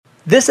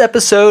This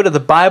episode of the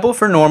Bible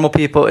for Normal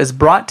People is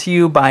brought to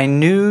you by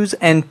News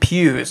and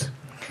Pews.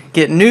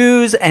 Get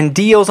news and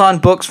deals on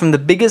books from the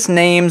biggest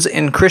names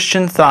in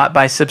Christian thought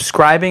by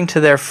subscribing to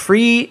their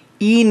free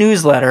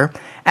e-newsletter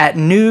at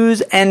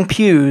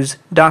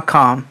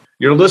newsandpews.com.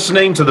 You're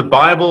listening to the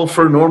Bible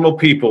for Normal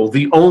People,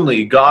 the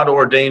only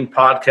God-ordained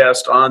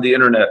podcast on the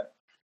internet.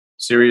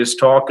 Serious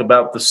talk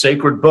about the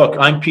sacred book.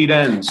 I'm Pete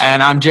Enns.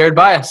 And I'm Jared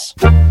Bias.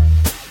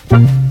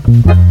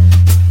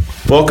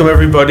 Welcome,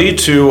 everybody,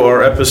 to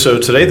our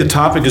episode today. The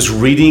topic is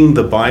reading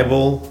the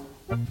Bible.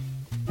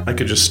 I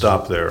could just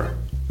stop there.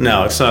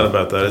 No, it's not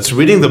about that. It's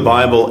reading the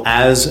Bible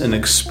as an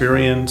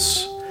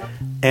experience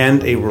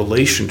and a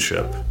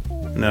relationship.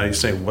 Now you're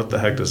saying, what the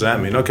heck does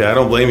that mean? Okay, I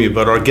don't blame you,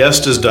 but our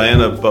guest is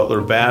Diana Butler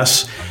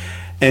Bass,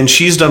 and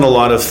she's done a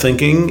lot of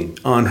thinking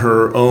on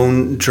her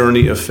own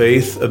journey of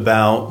faith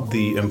about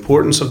the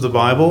importance of the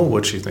Bible,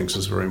 which she thinks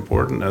is very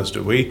important, as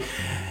do we,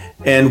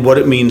 and what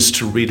it means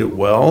to read it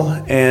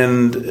well.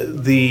 And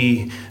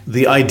the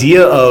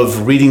idea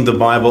of reading the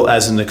Bible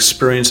as an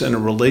experience and a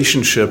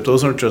relationship,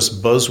 those aren't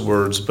just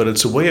buzzwords, but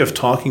it's a way of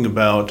talking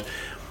about,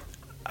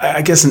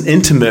 I guess, an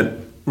intimate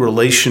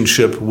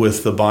relationship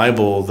with the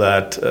Bible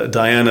that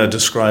Diana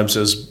describes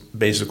as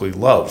basically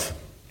love.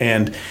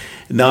 And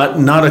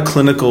not a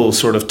clinical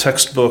sort of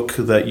textbook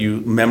that you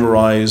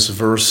memorize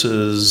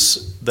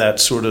verses that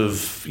sort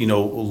of,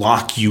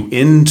 lock you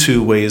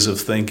into ways of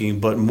thinking,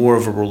 but more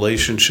of a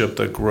relationship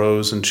that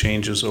grows and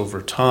changes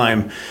over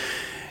time.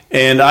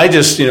 And I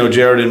just,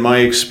 Jared, in my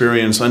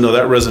experience, I know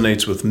that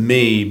resonates with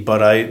me,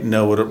 but I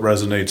know it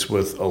resonates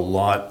with a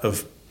lot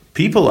of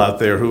people out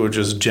there who are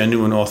just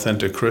genuine,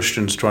 authentic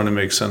Christians trying to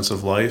make sense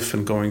of life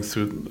and going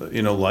through,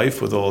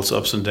 life with all its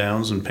ups and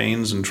downs and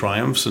pains and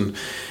triumphs. And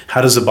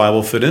how does the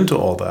Bible fit into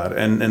all that?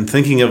 And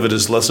thinking of it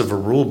as less of a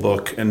rule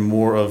book and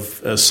more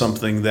of as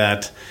something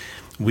that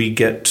we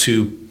get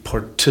to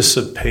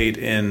participate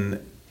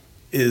in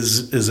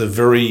is a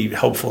very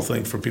helpful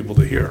thing for people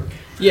to hear.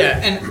 Yeah,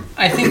 and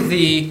I think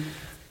the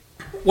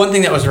one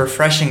thing that was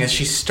refreshing is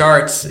she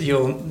starts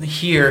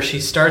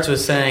with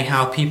saying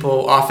how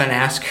people often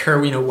ask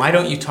her, why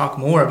don't you talk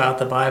more about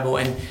the Bible?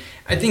 And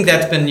I think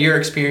that's been your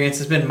experience,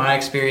 it's been my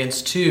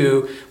experience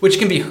too, which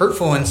can be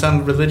hurtful in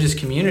some religious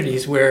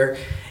communities where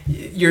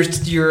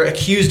you're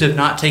accused of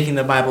not taking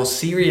the Bible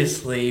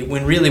seriously,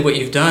 when really what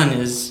you've done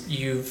is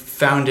you've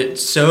found it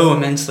so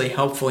immensely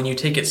helpful and you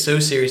take it so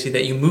seriously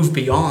that you move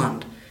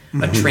beyond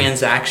a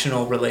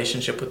transactional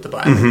relationship with the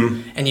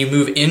Bible, and you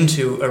move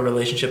into a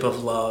relationship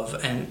of love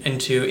and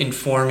into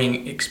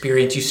informing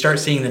experience. You start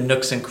seeing the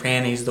nooks and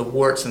crannies, the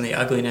warts and the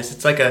ugliness.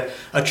 It's like a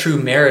true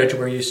marriage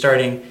where you're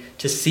starting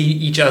to see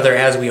each other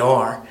as we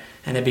are,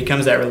 and it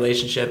becomes that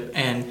relationship.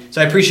 And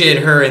so I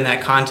appreciated her in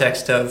that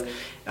context of,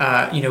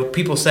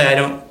 people say I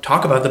don't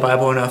talk about the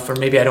Bible enough, or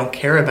maybe I don't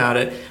care about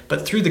it,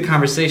 but through the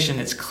conversation,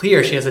 it's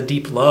clear she has a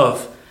deep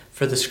love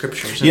for the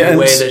scriptures and the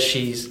way that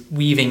she's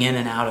weaving in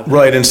and out of it.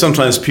 Right, and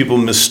sometimes people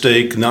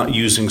mistake not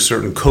using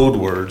certain code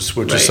words,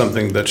 which is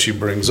something that she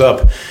brings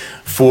up,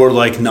 for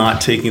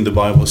not taking the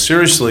Bible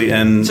seriously.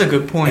 And that's a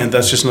good point. And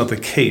that's just not the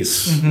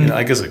case.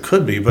 I guess it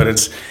could be, but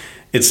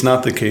it's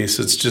not the case.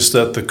 It's just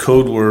that the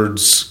code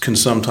words can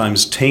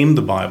sometimes tame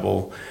the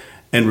Bible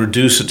and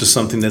reduce it to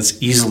something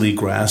that's easily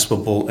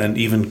graspable and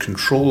even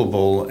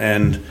controllable.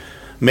 And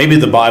maybe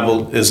the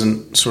Bible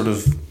isn't sort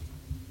of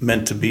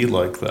meant to be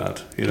like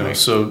that, Right.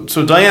 So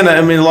Diana,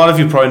 a lot of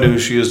you probably know who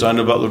she is.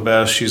 Diana Butler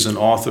Bass. She's an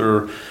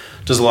author,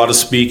 does a lot of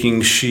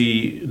speaking.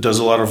 She does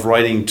a lot of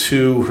writing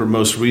too. Her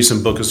most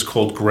recent book is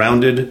called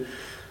Grounded: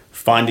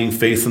 Finding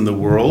Faith in the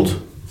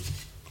World.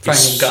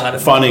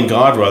 Finding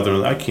God,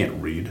 rather. I can't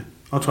read.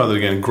 I'll try that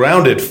again.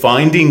 Grounded: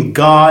 Finding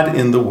God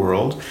in the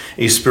World,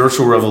 a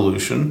Spiritual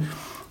Revolution,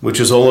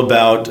 which is all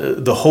about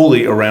the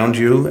holy around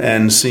you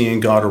and seeing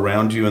God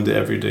around you in the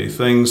everyday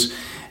things.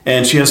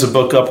 And she has a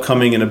book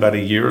upcoming in about a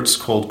year. It's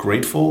called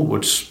Grateful,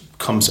 which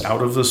comes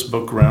out of this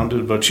book,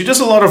 Grounded. But she does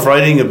a lot of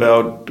writing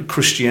about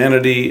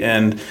Christianity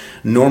and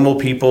normal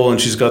people. And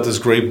she's got this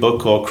great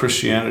book called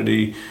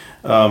Christianity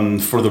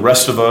for the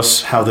Rest of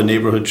Us, How the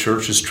Neighborhood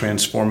Church is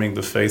Transforming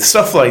the Faith,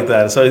 stuff like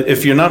that. So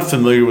if you're not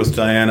familiar with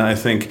Diana, I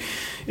think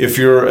if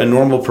you're a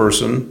normal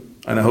person,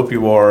 and I hope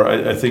you are,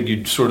 I think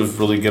you'd sort of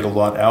really get a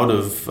lot out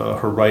of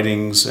her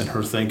writings and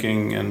her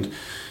thinking. And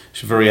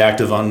she's very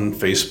active on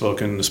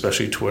Facebook and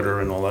especially Twitter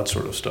and all that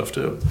sort of stuff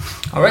too.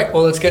 All right,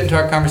 well, let's get into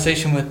our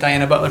conversation with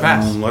Diana Butler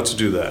Bass. Let's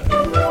do that.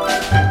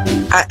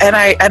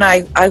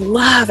 I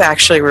love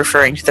actually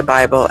referring to the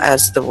Bible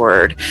as the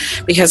Word,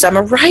 because I'm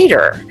a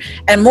writer,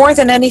 and more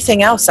than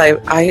anything else,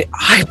 I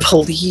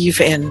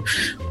believe in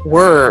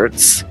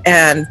words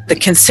and the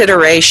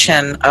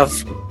consideration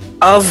of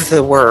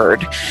the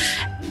Word.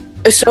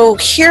 So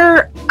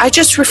here, I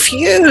just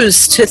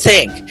refuse to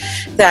think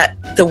that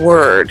the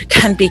word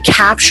can be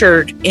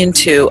captured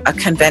into a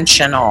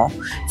conventional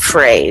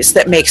phrase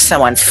that makes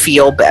someone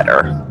feel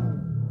better.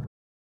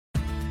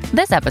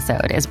 This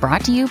episode is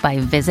brought to you by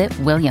Visit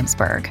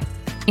Williamsburg.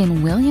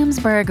 In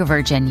Williamsburg,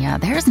 Virginia,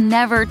 there's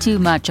never too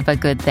much of a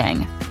good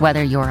thing.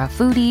 Whether you're a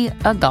foodie,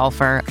 a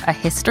golfer, a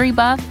history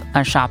buff, a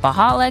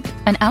shopaholic,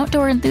 an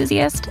outdoor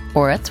enthusiast,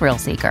 or a thrill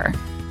seeker,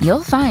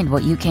 you'll find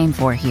what you came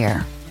for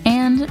here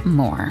and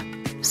more.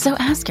 So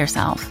ask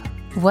yourself,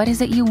 what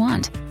is it you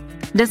want?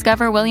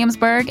 Discover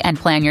Williamsburg and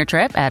plan your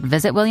trip at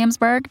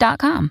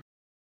visitwilliamsburg.com.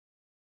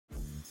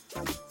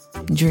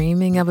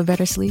 Dreaming of a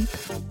better sleep?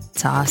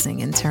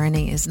 Tossing and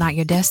turning is not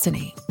your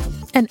destiny.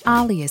 And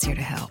Ollie is here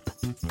to help.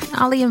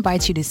 Ollie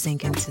invites you to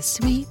sink into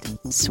sweet,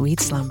 sweet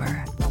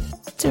slumber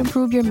to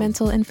improve your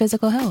mental and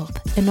physical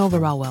health and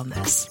overall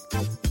wellness.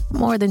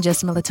 More than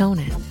just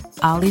melatonin,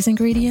 Ollie's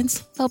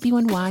ingredients help you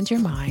unwind your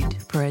mind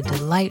for a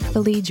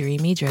delightfully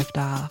dreamy drift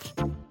off.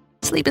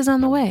 Sleep is on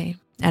the way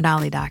at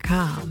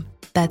Ollie.com.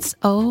 That's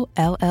OLLY.com.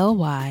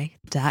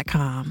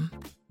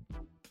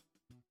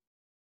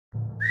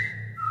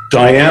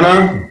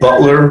 Diana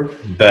Butler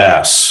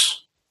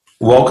Bass,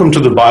 welcome to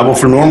the Bible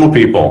for Normal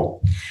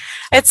People.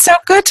 It's so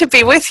good to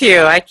be with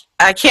you. I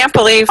can't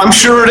believe. I'm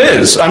sure it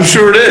is. I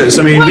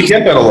mean, we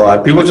get that a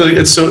lot. People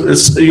just,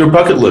 it's your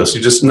bucket list.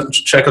 You just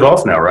check it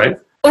off now, right?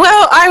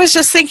 Well, I was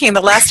just thinking the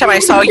last time I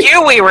saw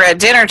you, we were at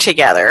dinner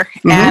together.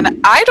 Mm-hmm.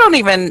 And I don't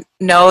even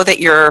know that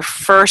your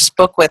first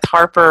book with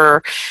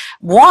Harper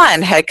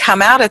One had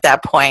come out at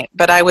that point.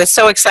 But I was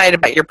so excited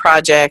about your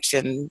project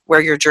and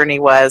where your journey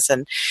was.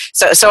 And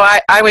so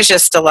I was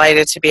just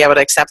delighted to be able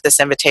to accept this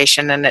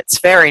invitation. And it's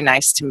very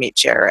nice to meet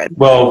Jared.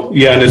 Well,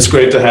 yeah, and it's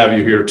great to have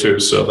you here too.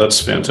 So that's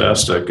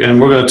fantastic.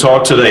 And we're going to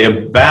talk today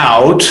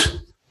about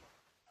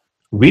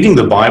reading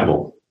the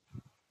Bible.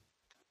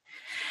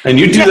 And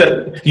you do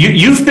that.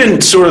 You've been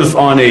sort of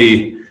on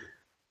a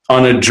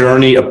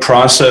journey, a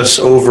process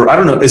over, I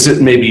don't know, is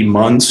it maybe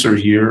months or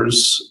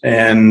years?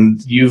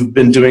 And you've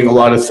been doing a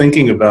lot of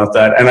thinking about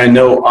that. And I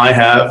know I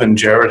have, and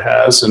Jared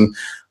has, and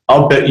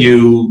I'll bet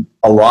you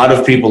a lot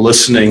of people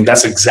listening,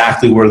 that's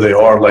exactly where they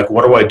are. Like,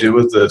 what do I do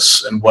with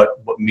this, and what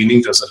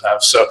meaning does it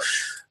have? So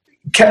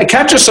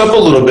catch us up a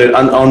little bit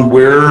on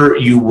where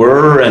you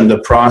were and the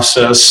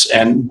process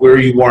and where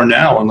you are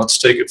now, and let's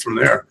take it from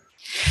there.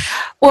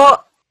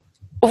 Well,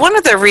 one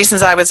of the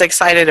reasons I was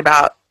excited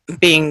about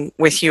being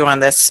with you on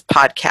this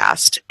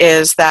podcast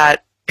is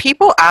that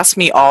people ask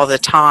me all the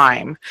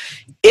time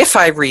if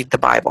I read the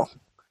Bible.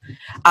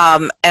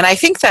 And I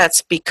think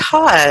that's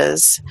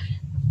because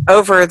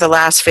over the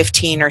last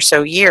 15 or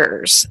so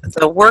years,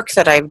 the work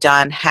that I've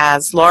done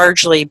has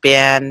largely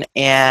been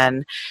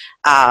in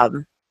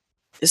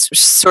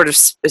sort of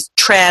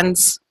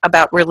trends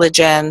about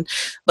religion,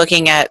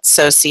 looking at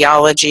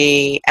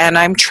sociology, and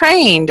I'm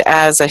trained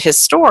as a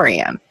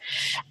historian.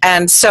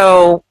 And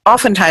so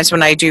oftentimes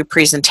when I do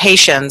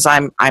presentations,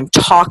 I'm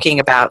talking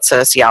about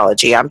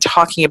sociology, I'm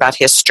talking about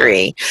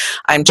history,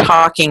 I'm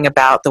talking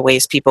about the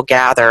ways people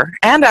gather,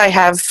 and I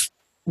have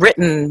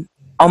written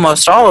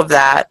almost all of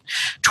that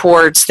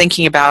towards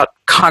thinking about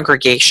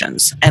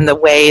congregations and the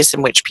ways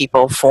in which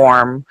people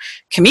form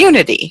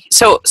community.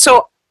 So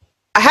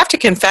I have to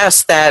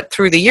confess that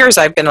through the years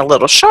I've been a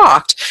little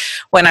shocked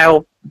when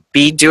I'll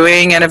be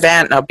doing an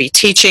event and I'll be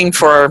teaching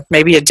for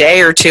maybe a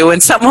day or two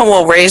and someone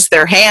will raise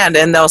their hand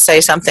and they'll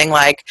say something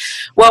like,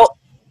 well,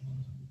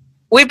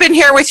 we've been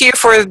here with you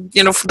for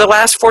the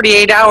last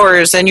 48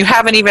 hours and you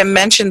haven't even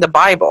mentioned the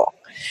Bible.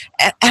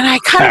 And I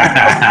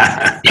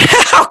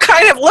I'll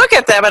kind of look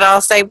at them and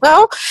I'll say,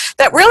 well,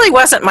 that really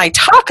wasn't my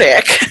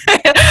topic.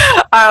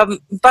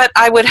 But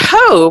I would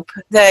hope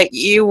that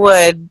you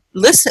would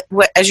listen,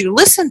 as you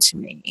listen to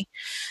me,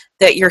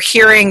 that you're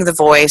hearing the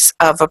voice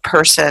of a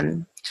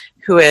person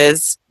who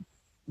is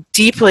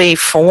deeply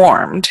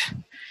formed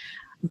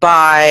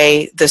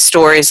by the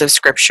stories of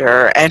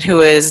Scripture and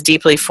who is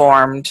deeply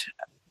formed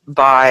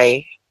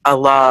by a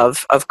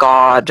love of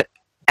God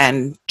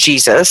and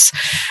Jesus,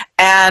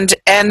 and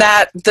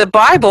that the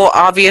Bible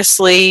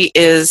obviously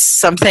is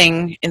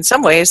something, in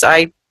some ways,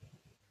 I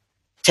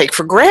take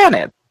for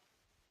granted.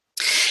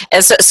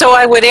 And so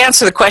I would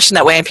answer the question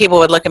that way, and people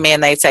would look at me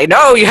and they'd say,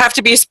 no, you have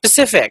to be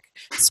specific.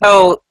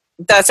 So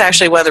that's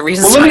actually one of the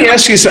reasons. Well, let me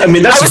ask you something. I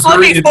mean, that's I was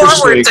looking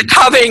forward to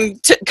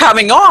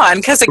coming on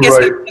because it gets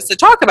me to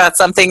talk about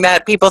something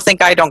that people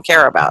think I don't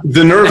care about.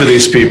 The nerve of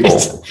these people.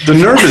 The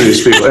nerve of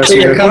these people. So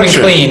you're coming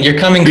clean. You're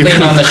coming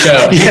clean on the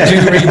show. Yeah.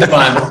 You do read the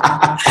Bible.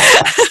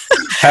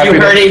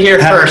 You heard it here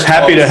first.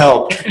 Happy to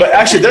help. But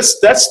actually,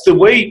 that's the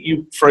way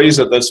you phrase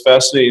it. That's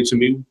fascinating to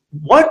me.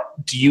 What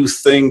do you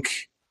think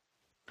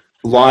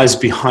lies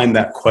behind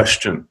that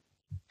question?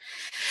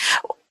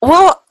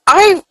 Well,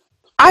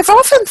 I've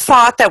often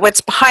thought that what's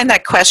behind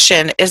that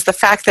question is the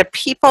fact that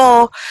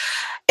people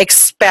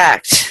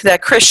expect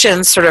that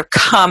Christians sort of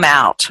come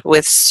out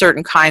with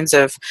certain kinds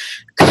of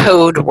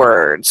code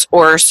words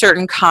or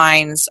certain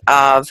kinds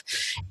of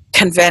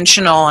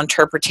conventional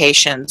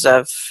interpretations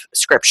of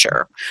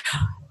Scripture.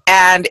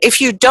 And if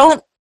you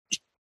don't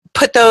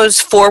put those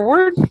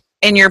forward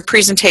in your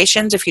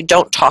presentations, if you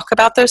don't talk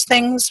about those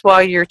things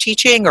while you're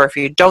teaching, or if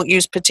you don't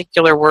use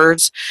particular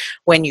words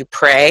when you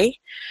pray,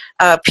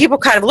 people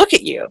kind of look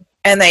at you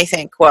and they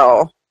think,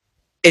 well,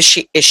 is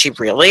she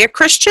really a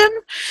Christian?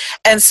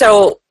 And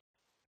so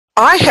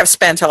I have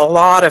spent a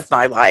lot of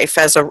my life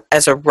as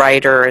a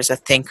writer, as a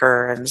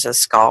thinker, and as a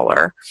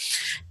scholar,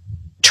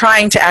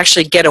 trying to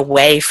actually get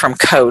away from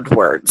code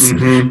words.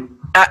 Mm-hmm.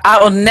 I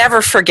will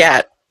never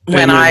forget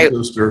when well, I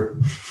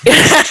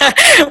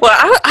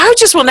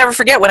just will never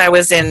forget when I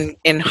was in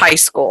high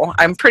school.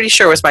 I'm pretty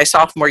sure it was my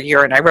sophomore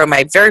year, and I wrote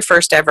my very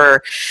first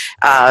ever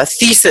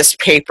thesis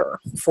paper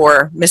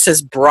for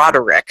Mrs.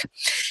 Broderick.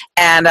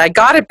 And I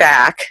got it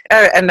back,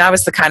 and I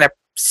was the kind of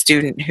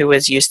student who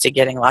was used to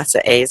getting lots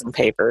of A's in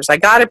papers. I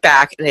got it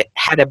back, and it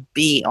had a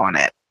B on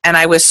it. And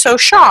I was so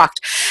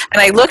shocked.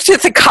 And I looked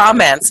at the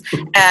comments,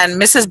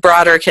 and Mrs.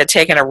 Broderick had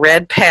taken a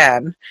red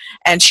pen,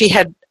 and she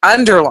had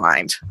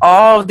underlined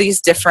all of these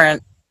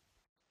different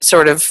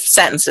sort of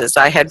sentences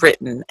I had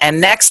written.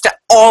 And next to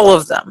all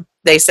of them,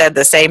 they said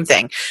the same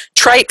thing: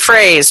 trite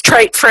phrase,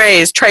 trite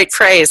phrase, trite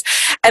phrase.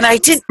 And I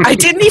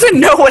didn't even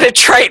know what a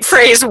trite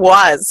phrase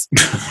was.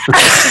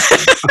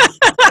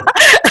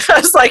 I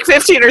was like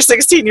 15 or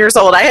 16 years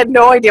old. I had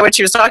no idea what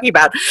she was talking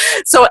about.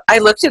 So I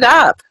looked it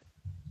up.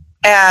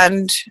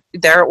 And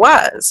there it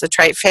was. A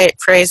trite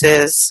phrase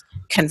is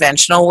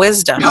conventional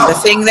wisdom, the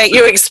thing that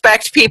you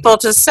expect people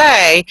to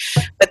say,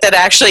 but that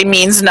actually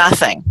means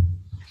nothing.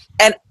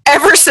 And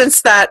ever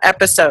since that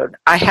episode,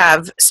 I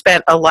have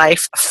spent a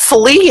life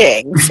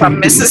fleeing from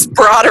Mrs.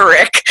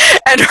 Broderick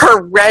and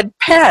her red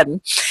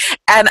pen.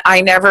 And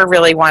I never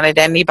really wanted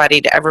anybody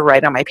to ever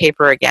write on my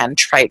paper again,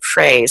 trite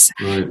phrase.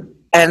 Right.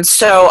 And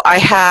so I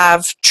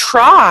have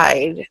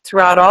tried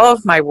throughout all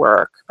of my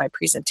work, my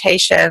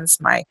presentations,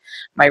 my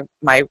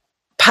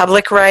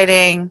public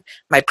writing,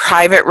 my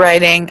private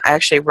writing. I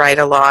actually write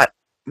a lot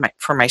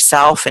for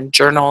myself in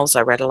journals.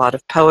 I write a lot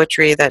of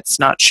poetry that's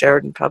not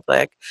shared in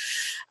public.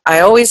 I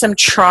always am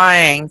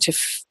trying to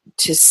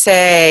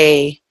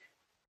say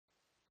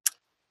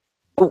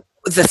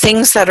the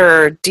things that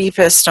are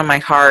deepest on my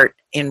heart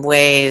in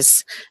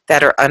ways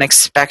that are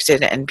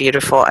unexpected and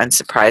beautiful and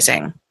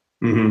surprising.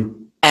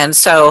 Mm-hmm. And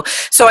so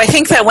I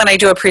think that when I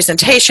do a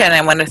presentation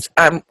and when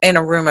I'm in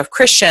a room of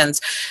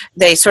Christians,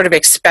 they sort of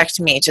expect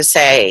me to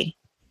say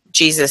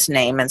Jesus'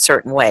 name in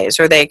certain ways,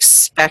 or they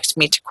expect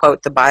me to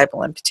quote the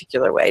Bible in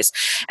particular ways.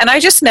 And I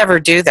just never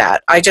do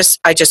that. I just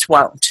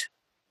won't.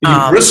 You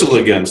bristle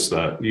against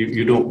that.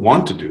 You don't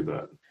want to do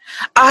that.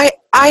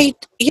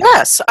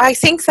 Yes, I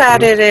think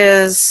that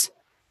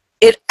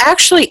it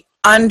actually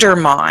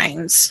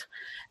undermines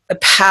the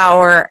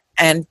power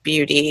and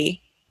beauty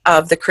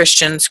of the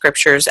Christian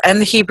scriptures and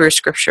the Hebrew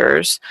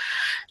scriptures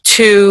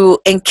to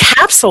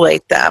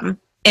encapsulate them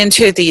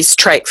into these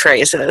trite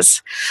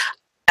phrases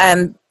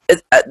and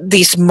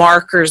these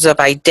markers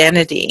of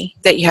identity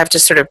that you have to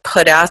sort of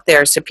put out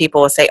there so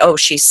people will say, oh,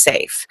 she's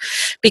safe.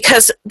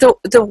 Because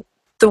the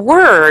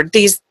word,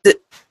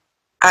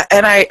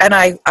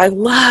 I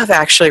love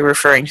actually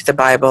referring to the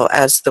Bible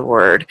as the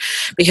Word,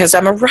 because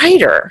I'm a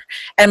writer,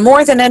 and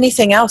more than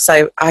anything else,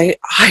 I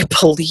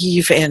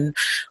believe in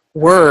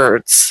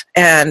words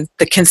and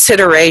the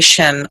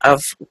consideration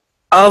of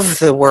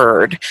the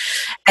word.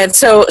 And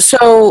so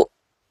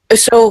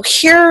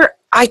here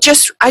I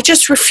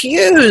just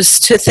refuse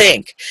to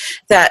think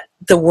that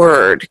the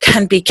word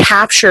can be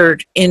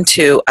captured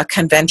into a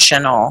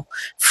conventional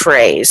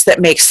phrase that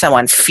makes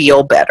someone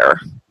feel better.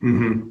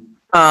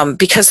 Mm-hmm.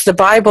 Because the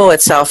Bible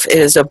itself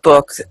is a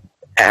book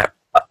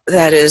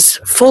that is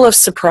full of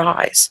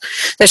surprise,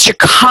 that should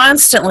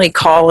constantly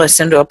call us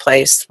into a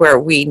place where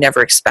we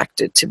never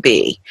expected to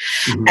be,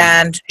 mm-hmm.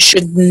 and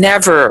should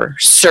never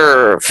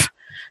serve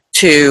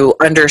to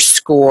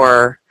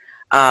underscore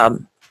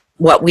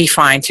what we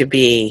find to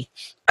be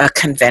a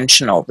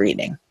conventional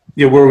reading.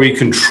 Yeah, where we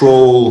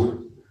control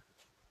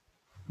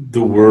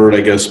the word,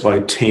 I guess,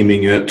 by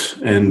taming it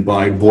and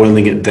by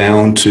boiling it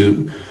down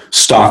to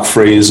stock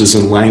phrases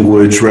and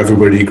language where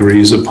everybody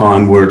agrees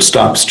upon, where it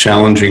stops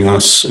challenging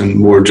us and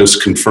more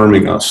just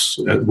confirming us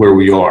at where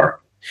we are.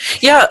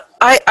 Yeah,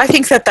 I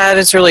think that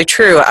is really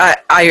true.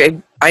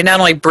 I not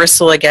only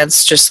bristle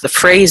against just the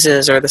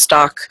phrases or the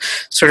stock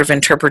sort of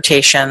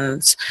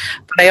interpretations,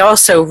 but I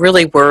also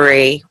really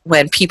worry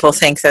when people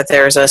think that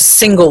there's a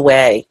single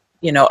way,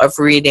 of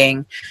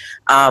reading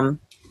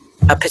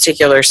a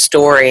particular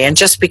story. And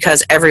just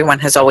because everyone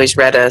has always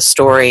read a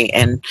story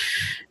in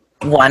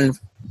one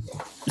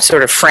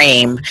sort of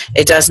frame,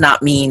 it does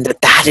not mean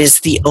that is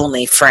the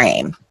only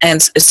frame.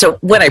 And so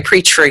when I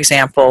preach, for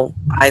example,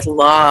 I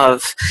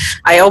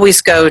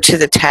always go to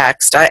the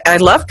text. I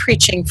love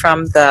preaching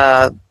from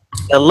the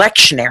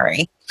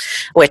lectionary,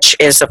 which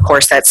is, of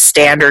course, that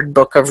standard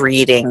book of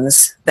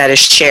readings that is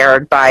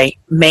shared by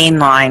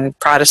mainline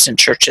Protestant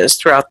churches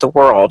throughout the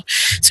world.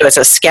 So it's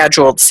a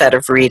scheduled set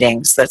of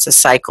readings that's a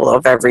cycle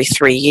of every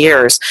 3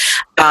 years.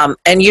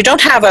 And you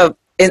don't have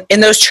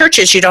in those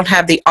churches, you don't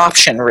have the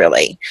option,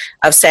 really,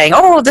 of saying,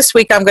 oh, this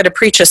week I'm going to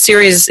preach a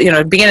series,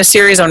 begin a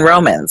series on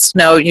Romans.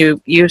 No,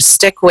 you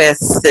stick with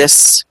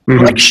this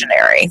mm-hmm.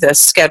 lectionary, the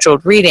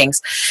scheduled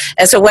readings.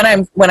 And so when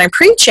I'm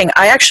preaching,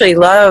 I actually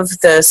love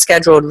the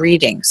scheduled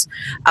readings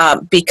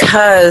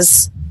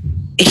because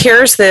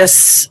here's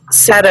this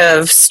set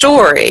of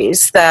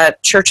stories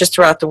that churches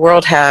throughout the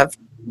world have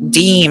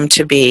deemed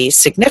to be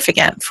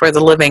significant for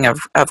the living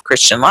of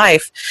Christian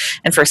life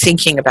and for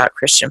thinking about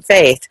Christian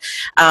faith.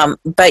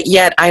 But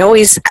yet I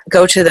always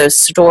go to those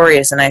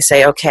stories and I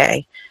say,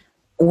 okay,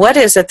 what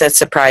is it that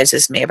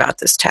surprises me about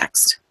this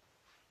text?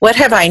 What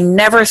have I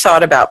never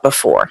thought about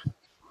before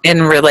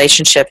in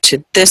relationship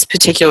to this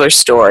particular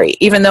story?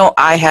 Even though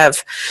I'm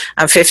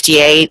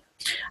 58,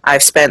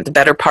 I've spent the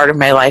better part of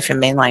my life in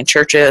mainline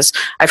churches.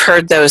 I've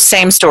heard those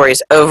same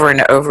stories over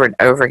and over and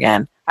over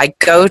again. I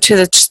go to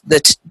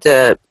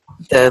the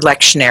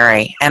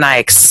lectionary and I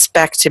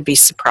expect to be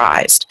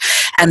surprised.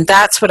 And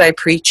that's what I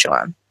preach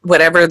on,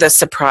 whatever the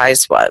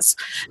surprise was.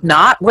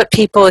 Not what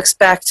people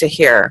expect to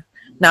hear,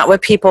 not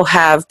what people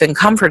have been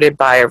comforted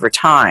by over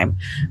time,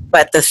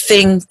 but the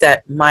thing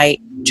that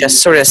might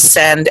just sort of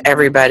send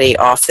everybody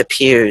off the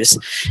pews.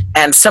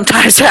 And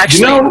sometimes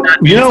actually,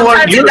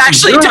 it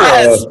actually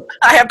does.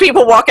 I have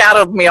people walk out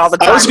of me all the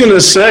time. I was going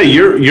to say,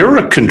 you're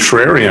a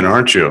contrarian,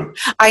 aren't you?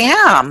 I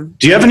am.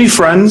 Do you have any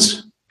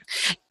friends?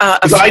 I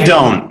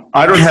don't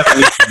have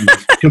any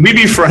friends. Can we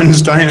be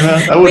friends,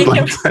 Diana? I would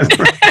like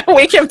that.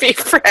 We can be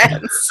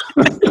friends.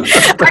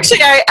 Actually,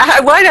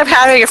 I wind up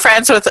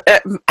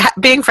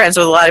being friends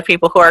with a lot of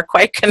people who are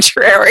quite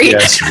contrary.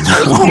 Yes.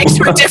 It makes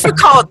for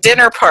difficult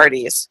dinner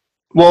parties.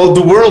 Well,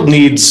 the world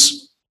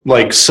needs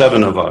like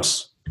 7 of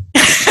us.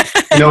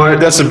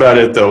 That's about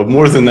it, though.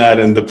 More than that,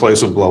 and the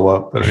place will blow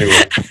up. But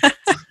anyway.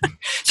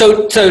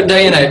 So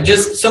Diana,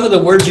 just some of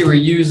the words you were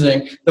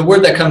using, the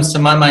word that comes to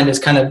my mind is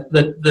kind of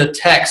the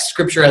text,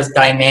 Scripture as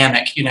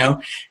dynamic,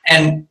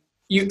 and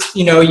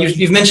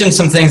you've mentioned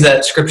some things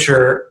that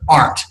Scripture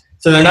aren't.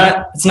 So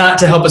it's not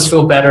to help us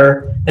feel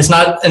better. It's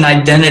not an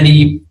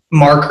identity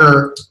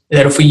marker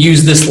that if we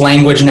use this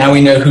language, now we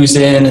know who's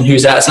in and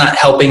who's out. It's not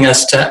helping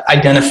us to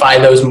identify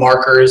those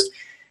markers.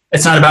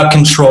 It's not about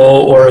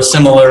control or a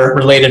similar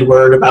related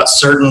word about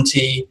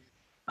certainty.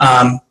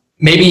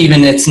 Maybe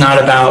even it's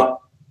not about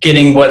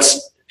getting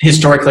what's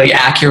historically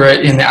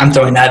accurate I'm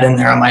throwing that in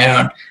there on my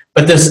own.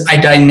 But this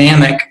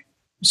dynamic.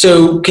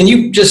 So can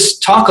you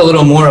just talk a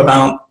little more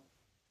about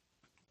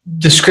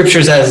the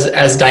Scriptures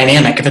as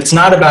dynamic? If it's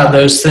not about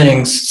those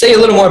things, say a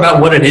little more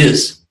about what it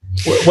is.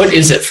 What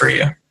is it for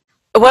you?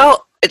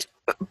 Well,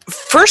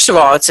 first of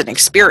all, it's an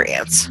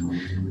experience.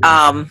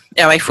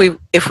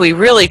 If we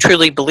really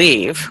truly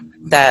believe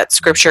that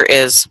Scripture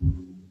is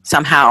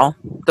somehow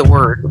the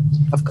Word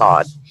of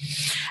God,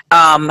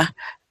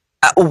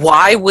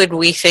 why would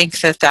we think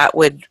that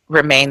would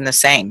remain the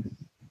same?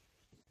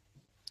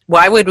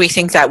 Why would we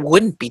think that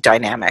wouldn't be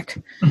dynamic?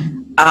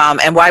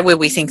 And why would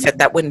we think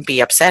that wouldn't be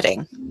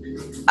upsetting?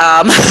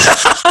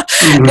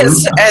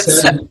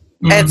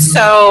 And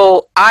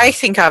so I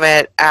think of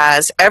it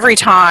as every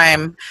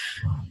time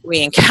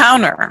we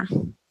encounter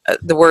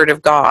the Word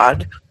of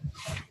God,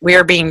 we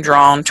are being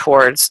drawn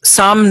towards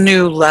some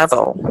new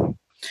level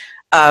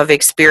of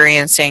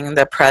experiencing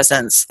the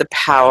presence, the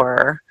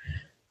power,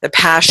 the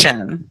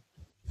passion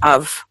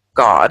of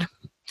God.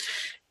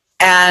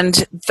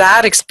 And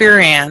that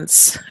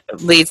experience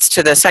leads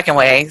to the second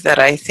way that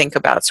I think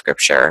about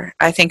Scripture.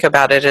 I think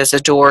about it as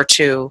a door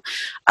to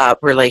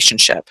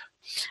relationship.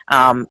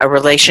 A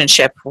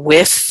relationship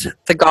with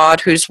the God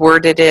whose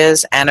word it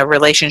is, and a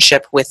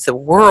relationship with the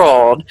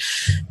world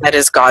that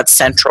is God's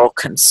central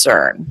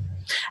concern.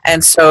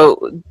 And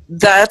so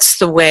that's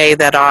the way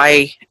that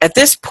I, at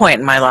this point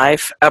in my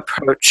life,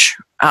 approach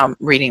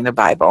reading the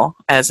Bible,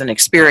 as an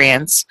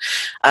experience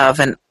of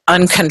an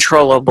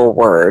uncontrollable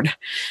word,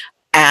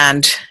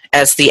 and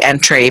as the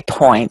entry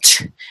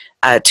point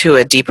to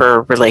a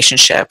deeper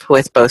relationship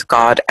with both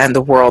God and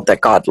the world that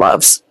God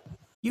loves.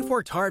 You've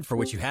worked hard for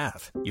what you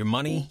have. Your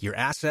money, your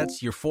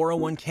assets, your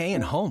 401k,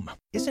 and home.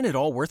 Isn't it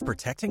all worth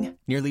protecting?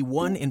 Nearly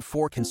 1 in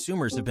 4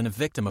 consumers have been a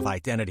victim of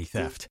identity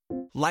theft.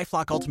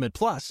 LifeLock Ultimate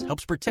Plus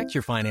helps protect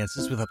your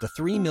finances with up to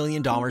 $3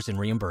 million in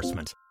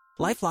reimbursement.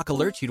 LifeLock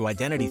alerts you to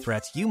identity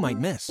threats you might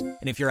miss.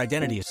 And if your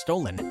identity is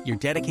stolen, your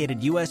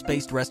dedicated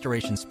U.S.-based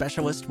restoration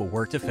specialist will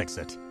work to fix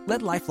it.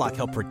 Let LifeLock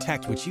help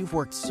protect what you've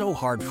worked so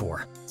hard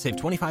for. Save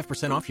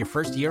 25% off your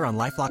first year on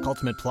LifeLock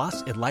Ultimate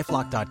Plus at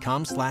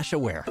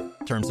LifeLock.com/aware.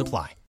 Terms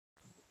apply.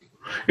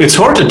 It's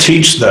hard to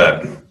teach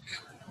that.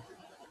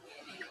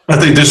 I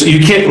think you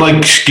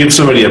can't give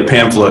somebody a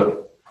pamphlet.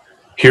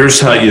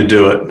 Here's how you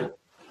do it.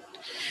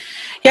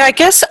 Yeah, I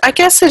guess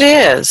it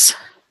is.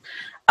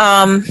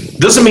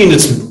 Doesn't mean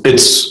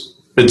it's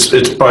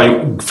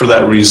for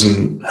that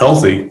reason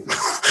healthy.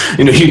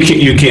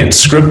 You can't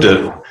script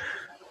it,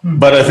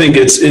 but I think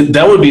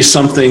that would be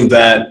something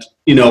that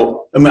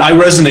I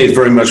resonate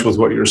very much with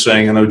what you're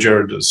saying. I know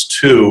Jared does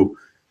too.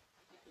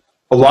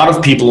 A lot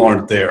of people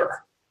aren't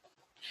there.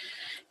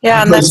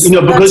 Yeah, because, and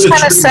that's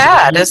kind of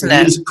sad, isn't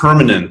it? It is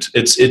permanent.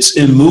 It's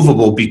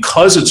immovable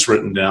because it's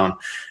written down.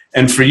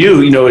 And for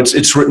you,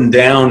 it's written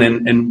down,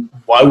 and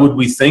why would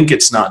we think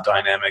it's not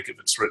dynamic if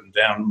it's written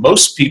down?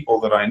 Most people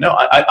that I know,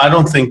 I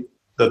don't think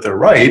that they're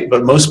right,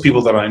 but most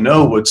people that I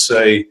know would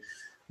say,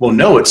 well,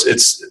 no,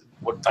 it's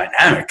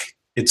dynamic.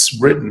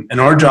 It's written, and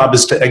our job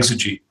is to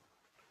exegete.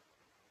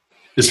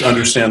 is to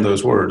understand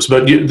those words.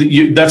 But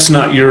that's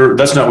not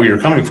where you're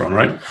coming from,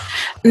 right?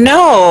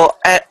 No,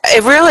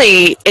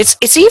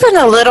 it's even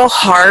a little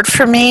hard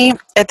for me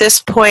at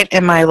this point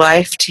in my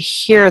life to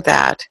hear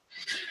that,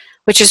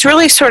 which is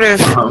really sort of,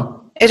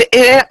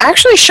 it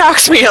actually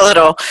shocks me a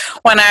little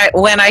when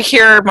I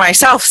hear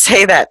myself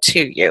say that to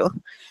you,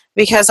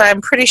 because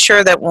I'm pretty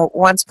sure that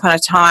once upon a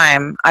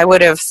time I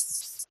would have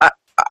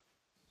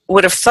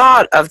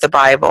thought of the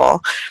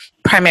Bible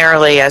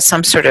primarily as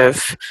some sort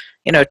of,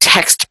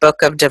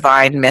 textbook of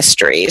divine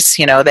mysteries,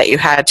 that you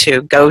had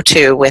to go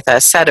to with a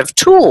set of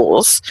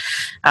tools,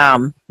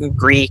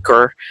 Greek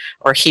or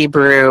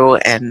Hebrew,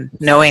 and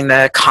knowing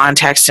the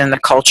context and the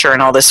culture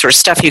and all this sort of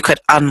stuff, you could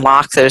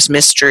unlock those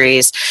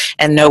mysteries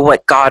and know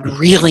what God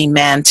really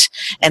meant,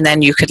 and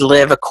then you could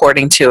live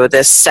according to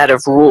this set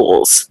of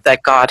rules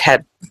that God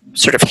had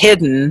sort of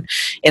hidden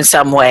in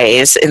some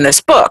ways in this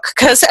book.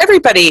 Because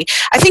everybody,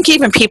 I think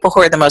even people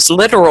who are the most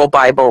literal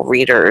Bible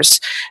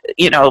readers,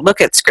 look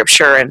at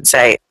Scripture and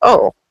say,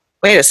 oh,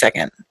 wait a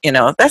second,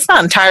 that's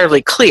not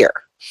entirely clear.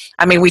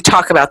 I mean, we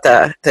talk about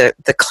the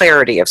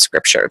clarity of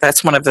Scripture.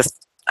 That's one of the,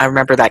 I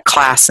remember that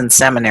class in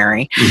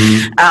seminary.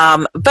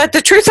 Mm-hmm. But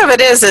the truth of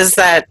it is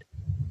that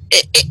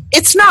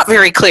it's not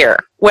very clear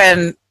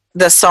when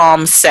the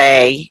Psalms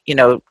say,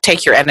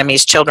 take your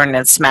enemies' children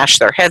and smash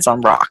their heads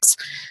on rocks.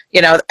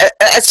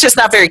 It's just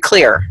not very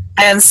clear.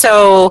 And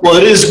so... Well,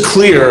 it is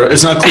clear.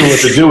 It's not clear what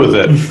to do with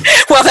it.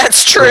 Well,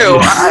 that's true.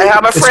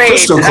 I'm afraid.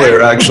 It's crystal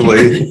clear,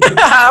 actually.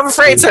 I'm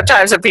afraid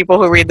sometimes of people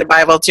who read the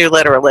Bible too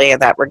literally in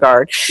that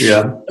regard.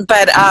 Yeah.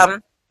 But,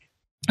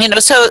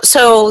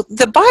 so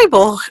the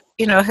Bible,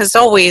 has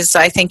always,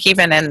 I think,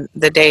 even in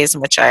the days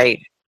in which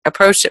I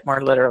approached it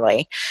more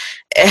literally,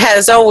 it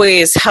has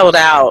always held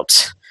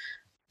out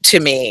to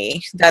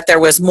me that there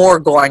was more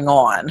going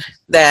on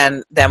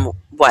than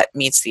what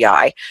meets the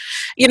eye,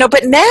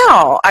 but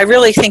now I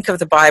really think of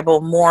the Bible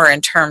more in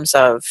terms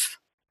of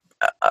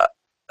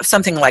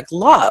something like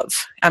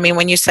love. I mean,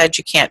 when you said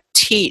you can't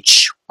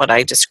teach what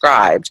I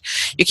described,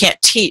 you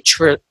can't teach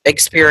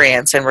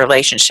experience and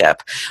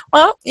relationship.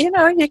 Well, you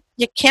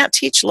can't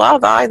teach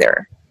love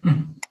either.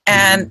 Mm-hmm.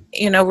 And,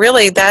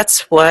 really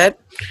that's what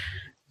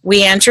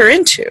we enter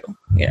into.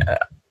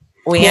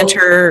 We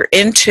enter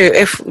into,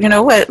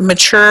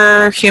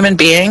 mature human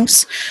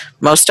beings,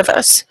 most of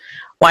us,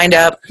 wind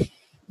up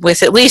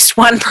with at least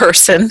one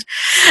person,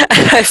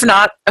 if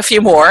not a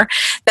few more,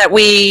 that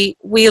we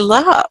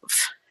love.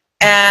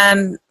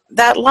 And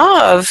that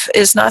love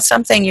is not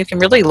something you can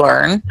really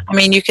learn. I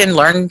mean, you can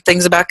learn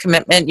things about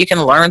commitment. You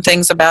can learn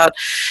things about,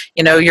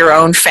 your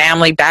own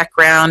family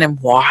background and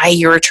why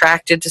you're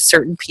attracted to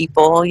certain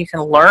people. You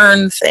can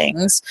learn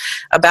things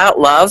about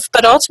love,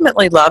 but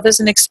ultimately love is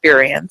an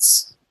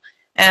experience.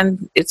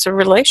 And it's a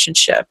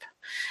relationship.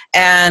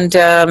 And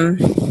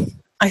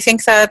I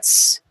think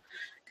that's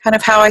kind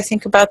of how I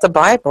think about the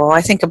Bible.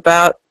 I think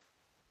about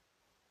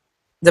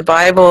the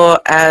Bible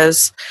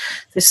as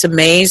this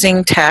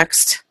amazing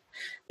text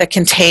that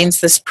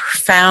contains this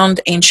profound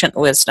ancient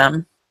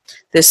wisdom,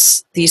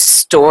 these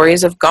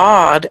stories of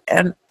God,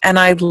 and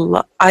I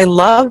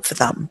love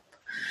them.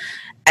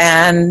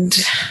 And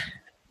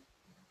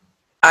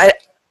I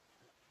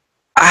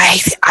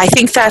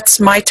think that's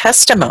my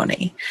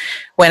testimony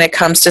when it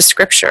comes to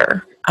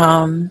Scripture.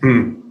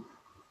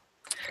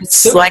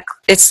 It's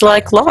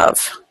like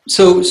love.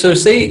 So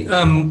say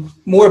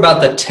more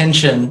about the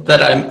tension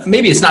that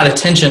maybe it's not a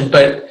tension,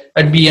 but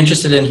I'd be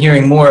interested in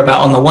hearing more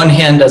about. On the one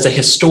hand, as a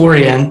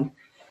historian,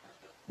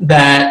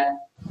 that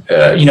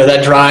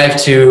that drive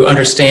to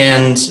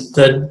understand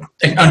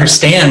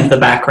the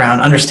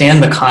background,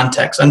 understand the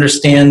context,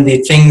 understand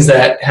the things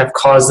that have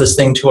caused this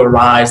thing to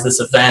arise, this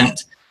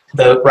event,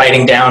 the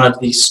writing down of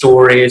these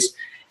stories.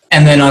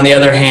 And then on the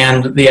other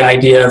hand, the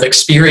idea of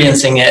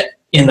experiencing it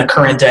in the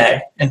current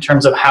day in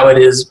terms of how it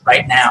is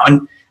right now.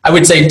 And I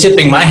would say,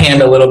 tipping my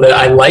hand a little bit,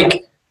 I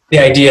like the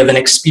idea of an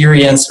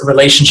experience, a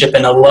relationship,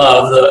 and a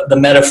love, the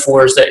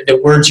metaphors,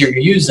 the words you're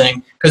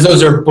using, because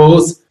those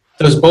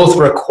both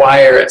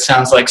require, it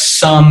sounds like,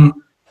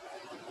 some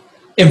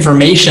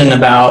information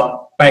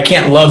about, I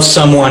can't love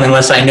someone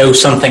unless I know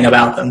something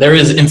about them. There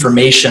is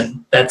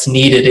information that's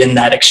needed in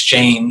that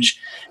exchange,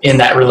 in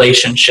that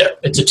relationship.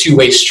 It's a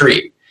two-way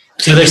street.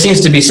 So there seems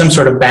to be some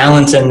sort of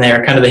balance in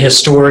there, kind of the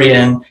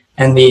historian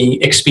and the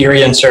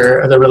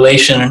experiencer, or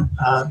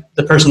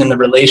the person in the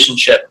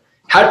relationship.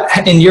 How,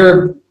 in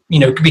your,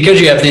 because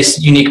you have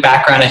this unique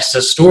background as a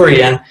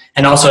historian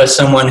and also as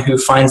someone who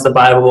finds the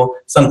Bible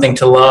something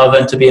to love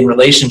and to be in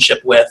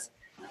relationship with,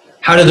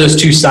 how do those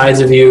two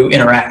sides of you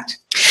interact?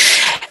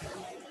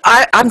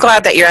 I'm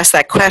glad that you asked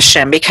that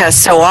question, because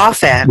so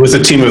often... With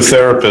a team of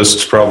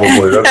therapists,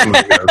 probably.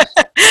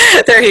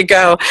 That's there you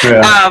go.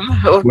 Yeah.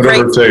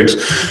 Whatever it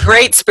takes.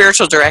 Great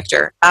spiritual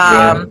director.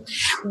 I'm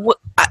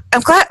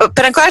glad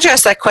you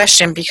asked that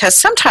question, because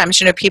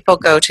sometimes, people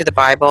go to the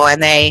Bible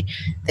and they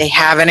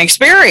have an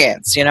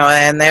experience,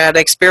 and that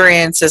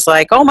experience is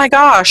like, oh my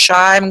gosh,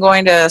 I'm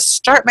going to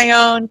start my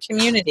own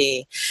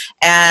community.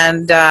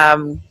 And,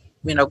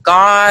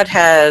 God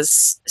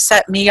has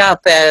set me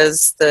up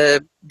as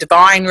the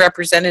divine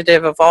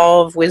representative of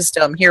all of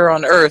wisdom here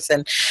on earth,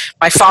 and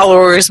my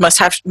followers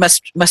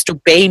must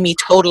obey me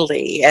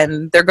totally,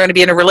 and they're going to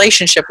be in a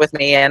relationship with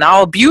me, and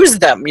I'll abuse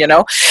them,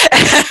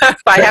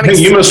 by having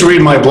you must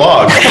read my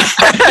blog.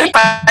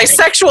 by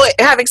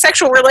having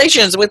sexual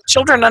relations with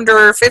children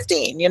under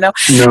 15, No,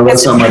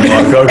 that's not my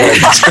blog. Go ahead.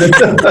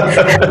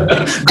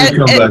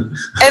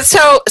 and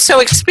so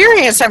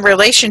experience and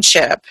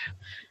relationship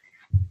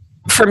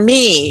for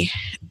me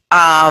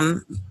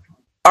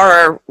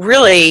are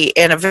really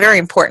in a very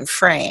important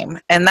frame,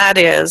 and that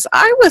is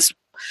I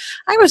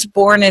was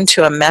born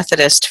into a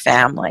Methodist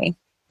family,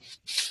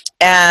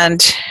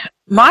 and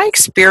my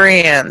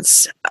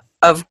experience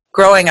of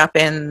growing up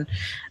in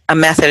a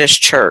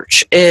Methodist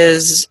church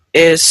is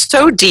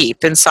so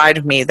deep inside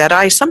of me that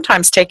I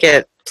sometimes take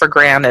it for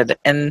granted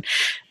and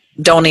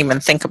don't even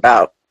think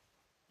about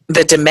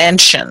the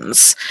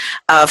dimensions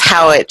of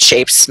how it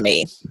shapes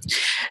me.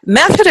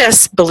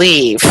 Methodists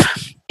believe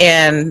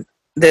in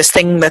this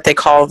thing that they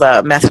call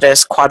the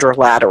Methodist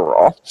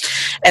quadrilateral,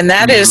 and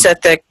that is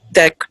that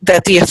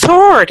the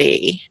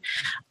authority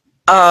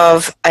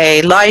of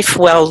a life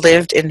well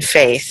lived in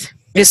faith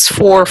is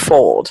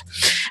fourfold,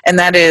 and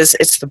that is,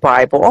 it's the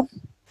Bible,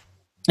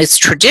 it's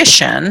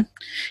tradition,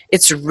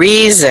 it's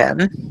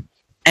reason,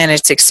 and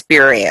it's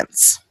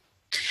experience.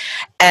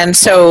 And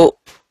so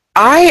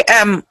I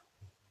am,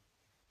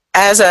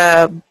 as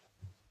a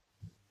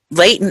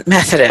latent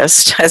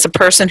Methodist, as a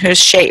person who's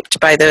shaped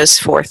by those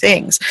four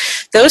things,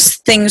 those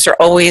things are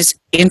always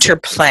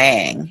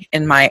interplaying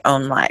in my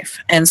own life.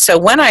 And so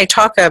when I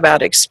talk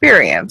about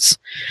experience,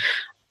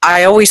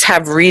 I always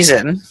have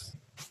reason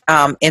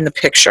in the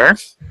picture,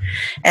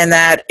 and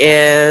that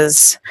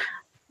is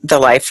the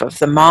life of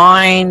the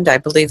mind. I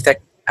believe that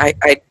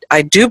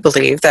I do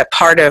believe that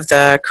part of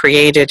the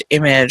created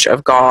image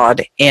of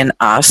God in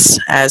us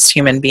as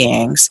human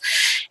beings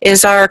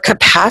is our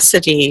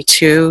capacity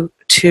to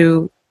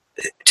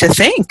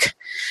think,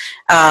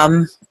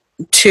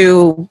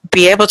 to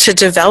be able to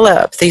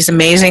develop these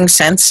amazing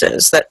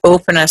senses that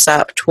open us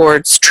up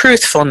towards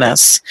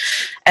truthfulness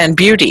and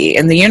beauty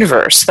in the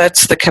universe.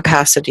 That's the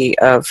capacity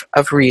of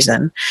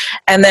reason.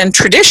 And then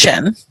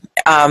tradition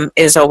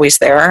is always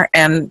there.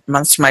 And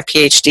once my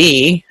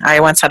PhD, I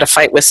once had a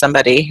fight with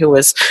somebody who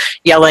was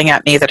yelling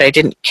at me that I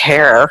didn't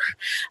care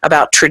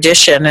about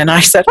tradition. And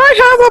I said, I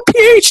have a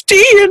PhD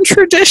in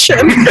tradition.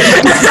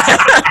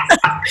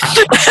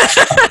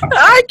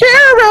 I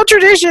care about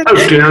tradition. How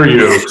dare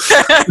you?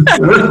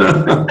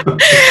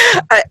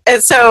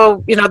 And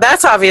so,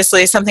 that's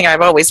obviously something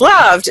I've always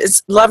loved.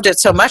 It's loved it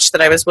so much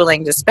that I was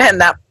willing to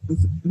spend that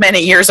many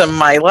years of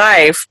my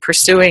life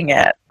pursuing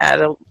it at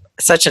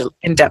such an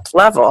in-depth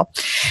level.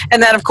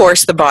 And then, of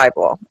course, the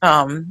Bible,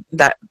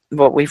 that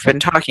what we've been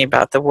talking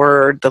about, the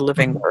Word, the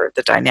living Word,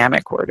 the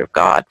dynamic Word of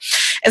God.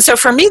 And so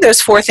for me,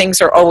 those four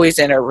things are always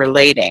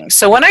interrelating.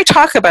 So when I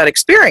talk about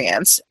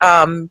experience,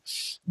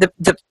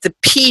 the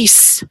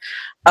piece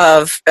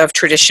of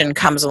tradition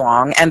comes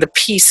along, and the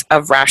piece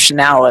of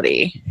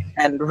rationality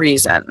and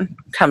reason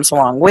comes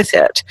along with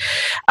it.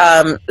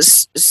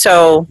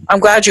 So I'm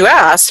glad you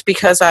asked,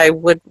 because I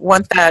would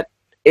want that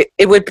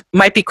it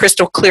might be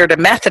crystal clear to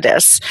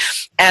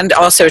Methodists and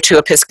also to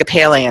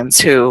Episcopalians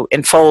who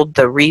enfold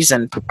the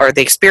reason or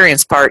the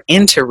experience part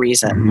into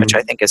reason, which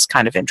I think is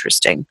kind of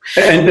interesting.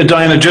 And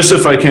Diana, just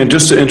if I can,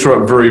 just to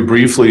interrupt very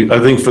briefly, I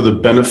think for the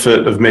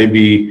benefit of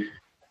maybe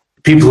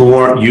people who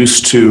aren't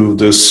used to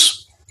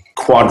this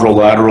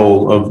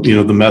quadrilateral of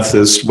the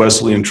Methodist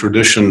Wesleyan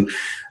tradition,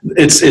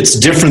 it's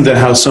different than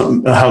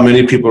how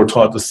many people are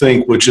taught to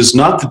think, which is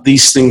not that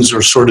these things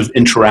are sort of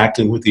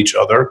interacting with each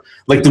other.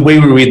 Like the way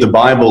we read the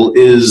Bible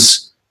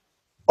is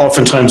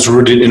oftentimes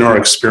rooted in our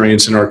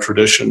experience, in our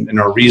tradition, in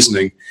our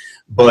reasoning,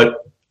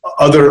 but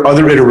other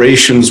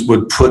iterations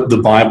would put the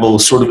Bible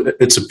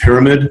it's a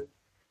pyramid.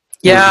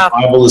 Yeah. The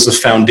Bible is a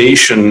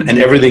foundation, and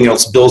everything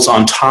else builds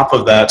on top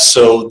of that.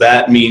 So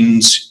that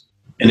means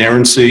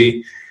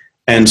inerrancy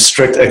and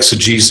strict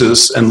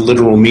exegesis and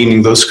literal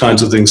meaning. Those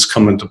kinds of things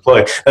come into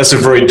play. That's a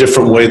very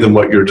different way than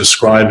what you're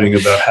describing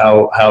about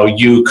how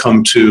you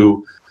come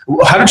to.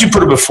 How did you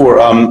put it before?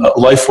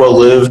 Life well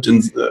lived,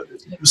 and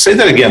say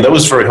that again. That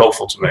was very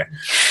helpful to me.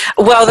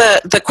 Well,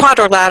 the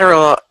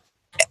quadrilateral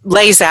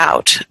lays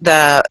out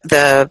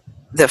the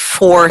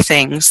four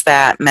things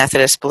that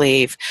Methodists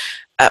believe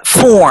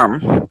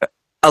form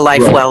a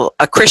life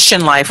a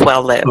Christian life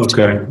well lived.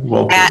 Okay.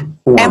 Well,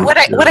 and what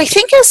I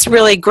think is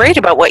really great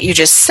about what you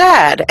just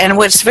said, and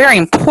what's very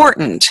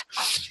important,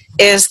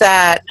 is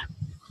that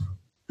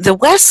the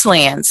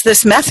Wesleyans,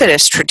 this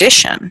Methodist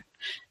tradition,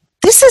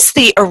 this is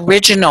the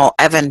original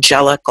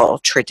evangelical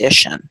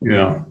tradition.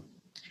 Yeah.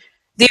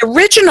 The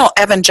original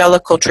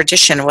evangelical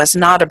tradition was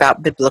not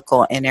about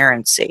biblical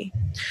inerrancy.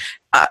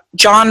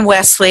 John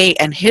Wesley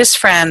and his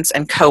friends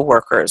and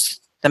co-workers,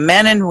 the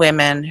men and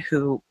women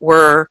who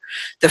were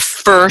the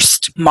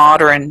first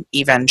modern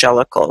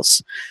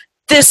evangelicals,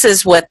 this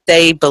is what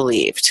they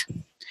believed.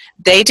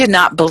 They did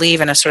not believe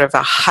in a sort of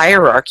a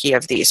hierarchy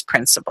of these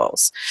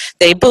principles.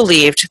 They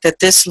believed that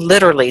these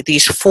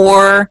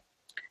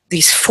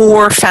these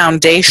four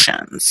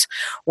foundations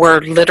were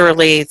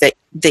literally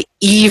the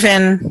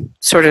even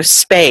sort of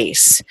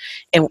space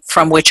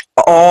from which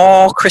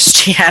all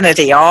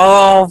Christianity,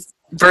 all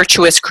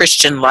virtuous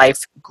Christian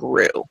life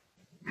grew.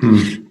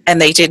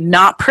 And they did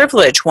not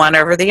privilege one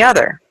over the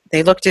other.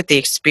 They looked at the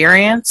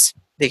experience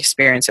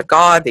of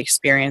God, the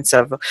experience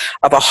of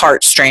a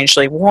heart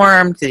strangely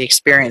warmed, the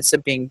experience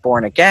of being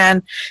born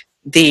again,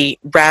 the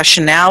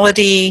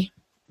rationality,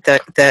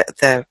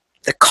 the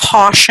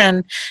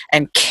caution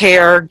and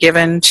care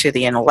given to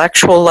the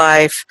intellectual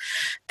life,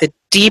 the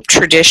deep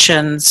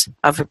traditions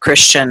of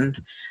Christian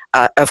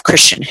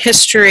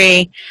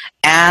history,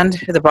 and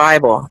the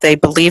Bible. They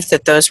believed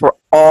that those were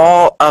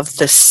all of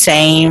the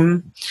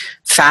same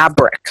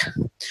fabric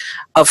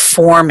of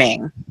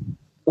forming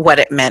what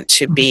it meant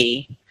to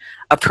be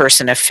a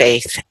person of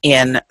faith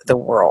in the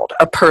world,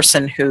 a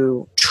person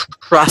who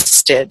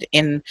trusted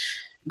in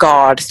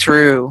God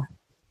through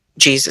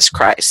Jesus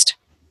Christ.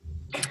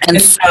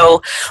 And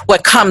so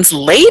what comes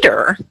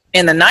later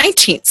in the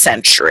 19th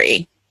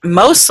century,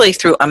 mostly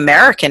through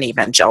American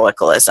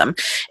evangelicalism,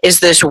 is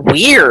this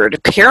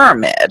weird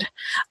pyramid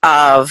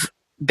of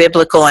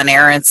biblical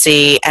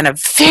inerrancy and a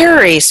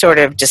very sort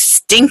of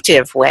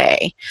distinctive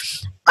way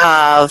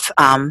of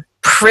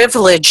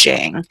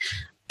privileging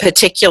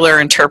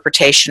particular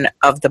interpretation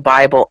of the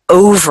Bible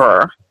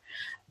over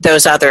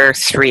those other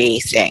three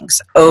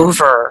things.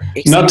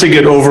 Not to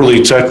get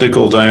overly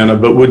technical, Diana,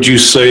 but would you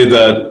say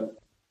that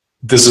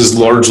this is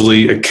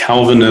largely a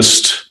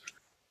Calvinist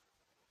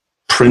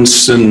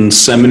Princeton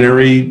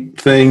seminary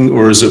thing,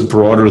 or is it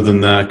broader than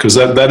that? Because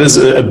that is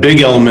a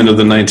big element of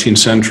the 19th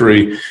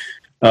century,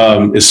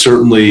 is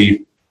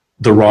certainly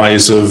the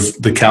rise of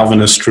the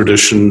Calvinist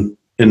tradition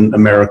in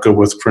America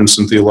with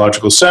Princeton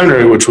Theological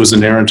Seminary, which was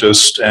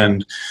inerrantist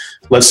and,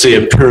 let's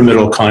say, a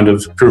pyramidal kind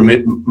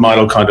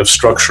of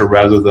structure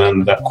rather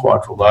than that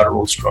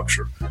quadrilateral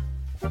structure.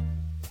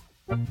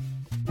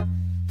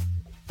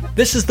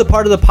 This is the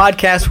part of the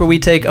podcast where we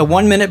take a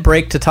 1-minute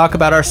break to talk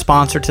about our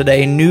sponsor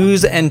today,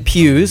 News and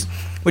Pews,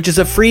 which is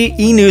a free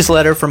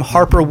e-newsletter from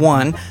Harper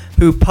One,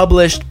 who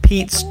published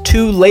Pete's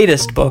two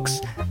latest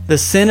books, The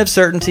Sin of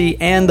Certainty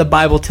and The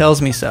Bible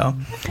Tells Me So.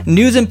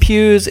 News and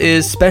Pews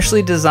is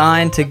specially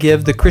designed to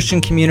give the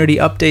Christian community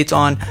updates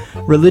on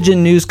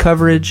religion news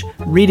coverage,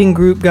 reading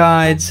group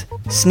guides,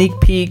 sneak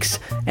peeks,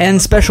 and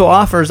special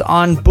offers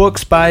on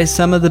books by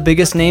some of the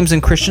biggest names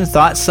in Christian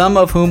thought, some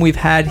of whom we've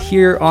had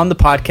here on the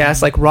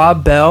podcast, like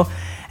Rob Bell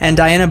and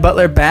Diana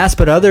Butler Bass,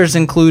 but others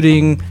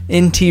including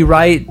N.T.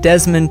 Wright,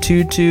 Desmond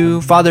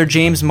Tutu, Father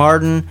James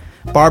Martin,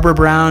 Barbara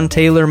Brown,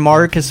 Taylor,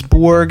 Marcus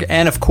Borg,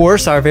 and of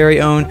course our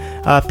very own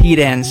Pete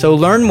N. So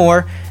learn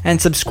more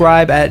and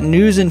subscribe at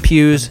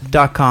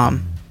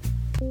newsandpews.com.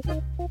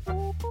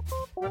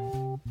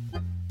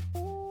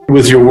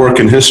 With your work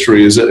in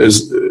history, is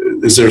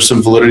there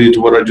some validity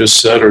to what I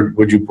just said, or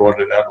would you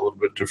broaden it out a little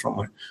bit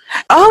differently?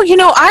 Oh,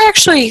 I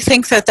actually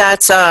think that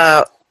that's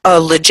a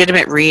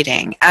legitimate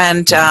reading,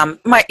 and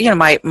my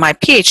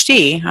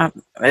PhD,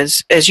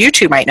 as you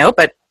two might know,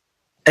 but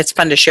it's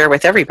fun to share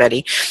with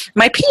everybody.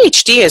 My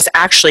PhD is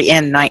actually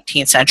in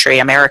 19th century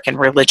American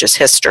religious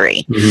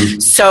history. Mm-hmm.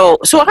 So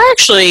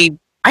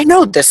I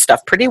know this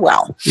stuff pretty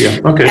well. Yeah.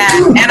 Okay.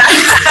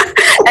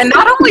 And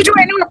not only do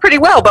I know it pretty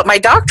well, but my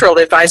doctoral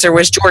advisor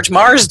was George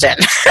Marsden,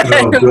 who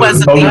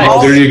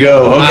there you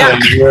go. Okay.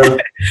 Yeah.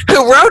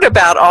 Who wrote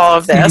about all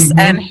of this, mm-hmm.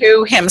 and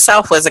who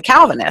himself was a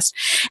Calvinist.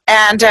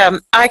 And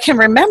I can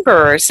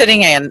remember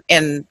sitting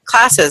in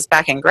classes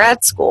back in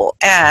grad school,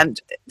 and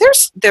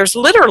there's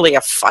literally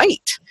a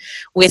fight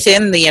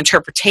within the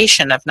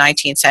interpretation of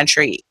 19th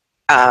century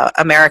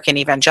American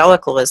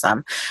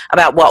evangelicalism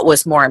about what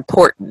was more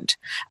important,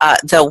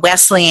 the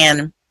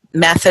Wesleyan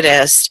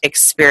Methodist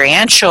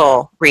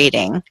experiential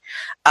reading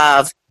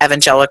of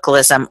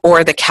evangelicalism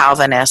or the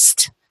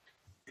Calvinist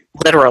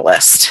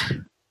literalist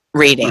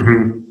reading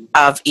mm-hmm.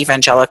 of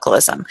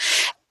evangelicalism.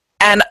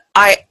 And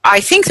I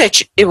think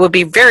that it would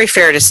be very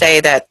fair to say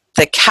that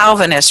the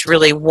Calvinists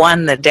really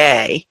won the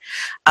day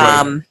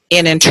in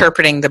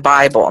interpreting the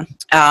Bible.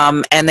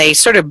 And they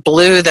sort of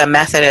blew the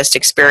Methodist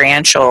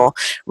experiential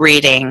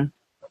reading,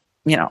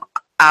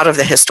 out of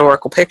the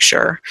historical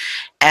picture.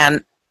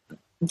 And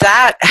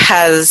that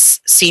has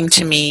seemed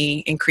to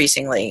me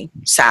increasingly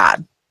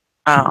sad.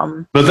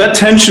 But that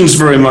tension's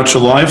very much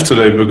alive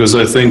today, because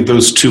I think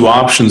those two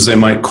options, they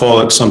might call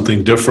it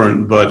something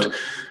different, but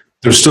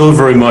they're still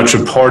very much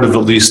a part of at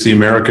least the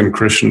American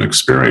Christian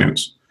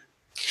experience.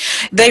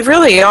 They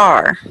really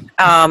are.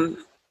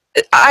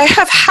 I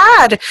have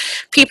had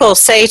people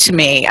say to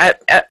me,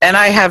 and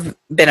I have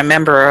been a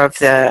member of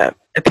the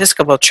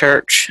Episcopal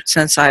Church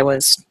since I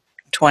was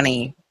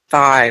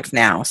 25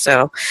 now,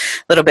 so a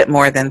little bit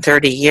more than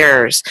 30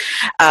 years.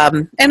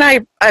 And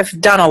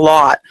I've done a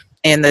lot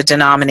in the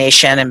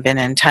denomination and been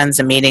in tons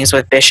of meetings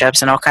with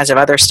bishops and all kinds of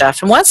other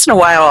stuff. And once in a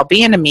while, I'll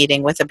be in a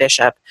meeting with a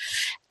bishop,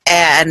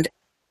 and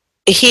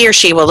he or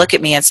she will look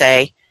at me and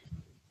say,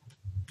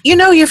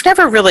 you've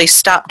never really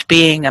stopped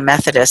being a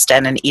Methodist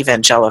and an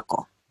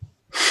evangelical.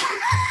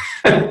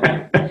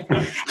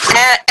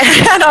 And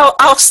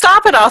I'll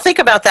stop and I'll think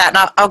about that,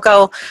 and I'll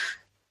go,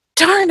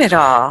 darn it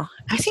all,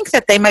 I think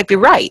that they might be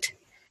right.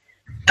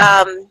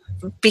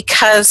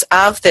 Because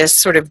of this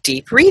sort of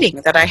deep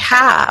reading that I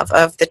have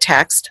of the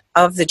text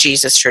of the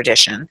Jesus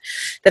tradition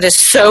that is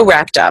so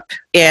wrapped up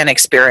in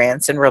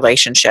experience and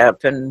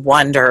relationship and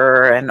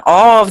wonder and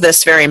all of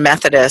this very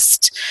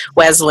Methodist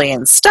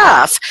Wesleyan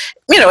stuff.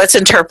 It's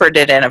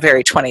interpreted in a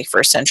very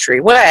 21st century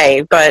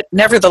way, but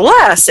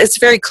nevertheless, it's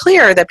very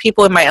clear that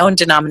people in my own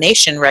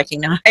denomination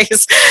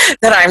recognize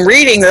that I'm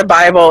reading the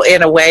Bible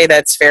in a way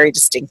that's very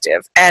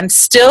distinctive and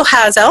still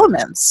has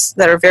elements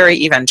that are very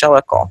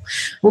evangelical.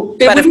 Well,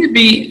 I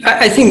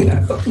think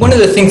one of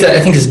the things that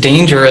I think is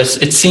dangerous,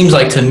 it seems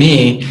like to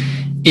me,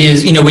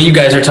 is, when you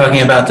guys are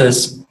talking about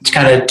this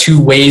kind of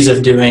two ways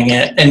of doing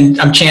it, and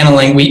I'm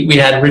channeling, we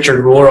had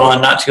Richard Rohr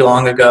on not too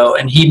long ago,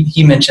 and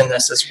he mentioned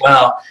this as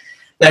well.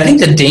 I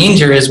think the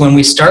danger is when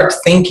we start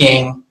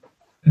thinking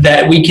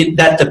that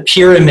that the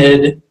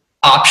pyramid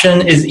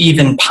option is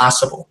even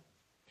possible.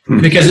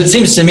 Because it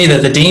seems to me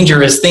that the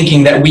danger is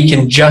thinking that we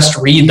can just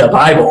read the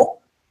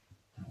Bible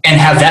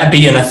and have that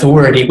be an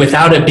authority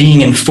without it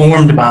being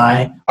informed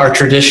by our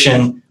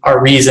tradition,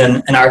 our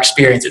reason, and our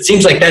experience. It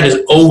seems like that is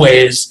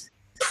always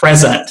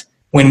present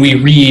when we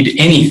read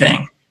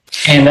anything,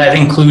 and that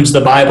includes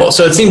the Bible.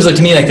 So it seems like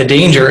to me like the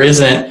danger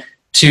isn't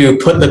to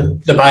put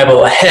the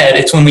Bible ahead.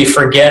 It's when we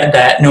forget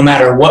that no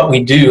matter what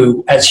we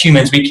do as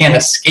humans, we can't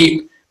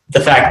escape the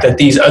fact that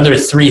these other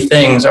three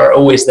things are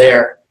always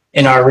there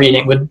in our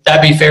reading. Would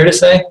that be fair to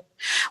say?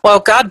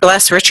 Well, God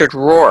bless Richard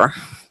Rohr,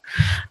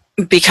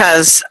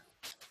 because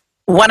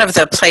one of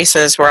the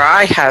places where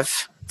I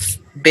have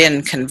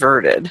been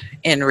converted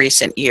in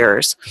recent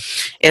years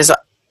is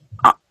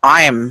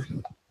I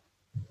am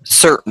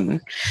certain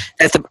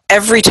that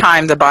every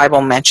time the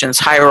Bible mentions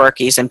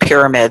hierarchies and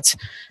pyramids,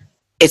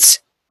 it's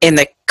in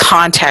the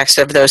context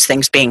of those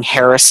things being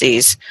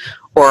heresies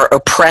or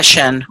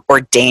oppression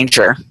or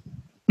danger.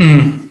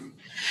 And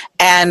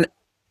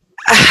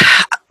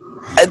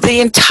the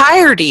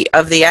entirety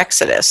of the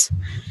Exodus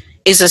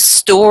is a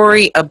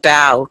story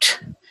about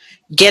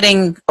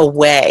getting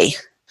away,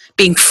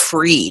 being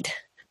freed,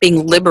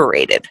 being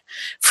liberated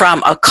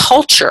from a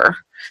culture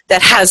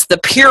that has the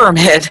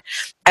pyramid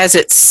as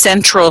its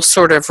central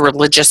sort of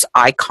religious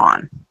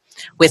icon,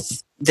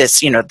 with this,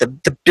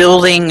 the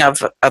building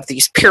of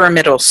these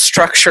pyramidal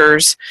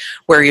structures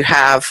where you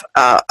have,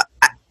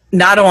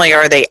 not only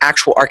are they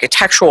actual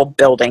architectural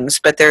buildings,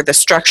 but they're the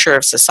structure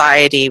of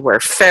society where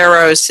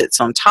Pharaoh sits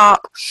on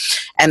top,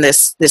 and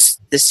this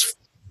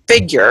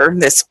figure,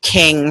 this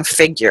king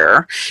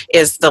figure,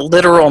 is the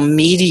literal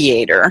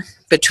mediator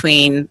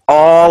between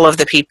all of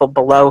the people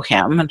below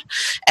him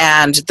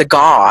and the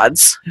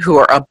gods who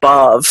are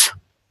above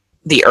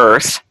the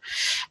earth,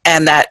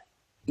 and that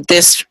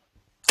this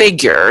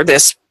figure,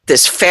 this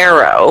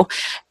Pharaoh,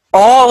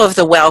 all of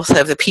the wealth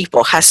of the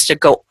people has to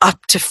go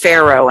up to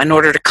Pharaoh in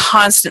order to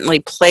constantly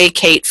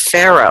placate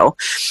Pharaoh,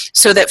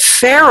 so that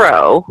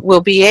Pharaoh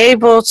will be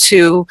able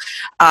to,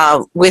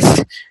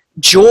 with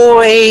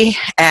joy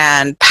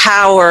and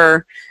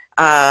power,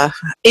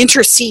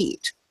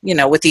 intercede,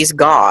 with these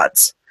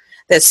gods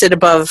that sit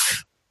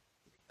above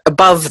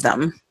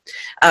them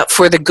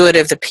for the good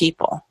of the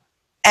people.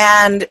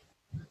 And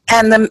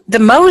the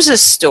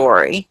Moses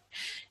story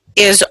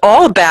is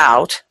all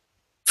about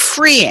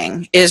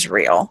freeing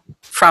Israel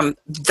from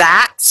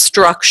that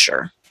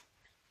structure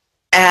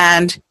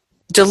and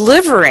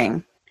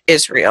delivering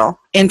Israel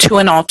into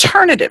an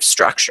alternative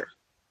structure.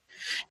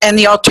 And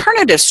the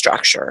alternative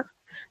structure,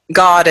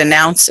 God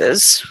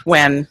announces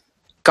when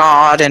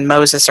God and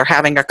Moses are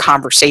having a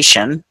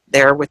conversation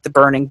there with the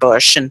burning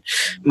bush, and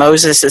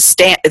Moses is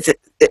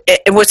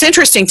what's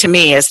interesting to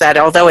me is that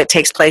although it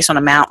takes place on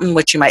a mountain,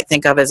 which you might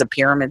think of as a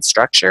pyramid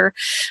structure,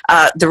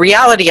 the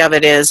reality of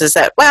it is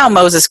that,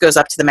 Moses goes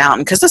up to the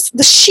mountain because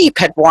the sheep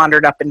had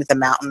wandered up into the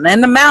mountain,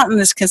 and the mountain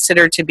is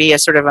considered to be a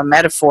sort of a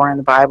metaphor in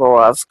the Bible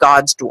of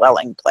God's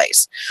dwelling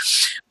place.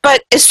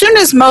 But as soon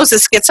as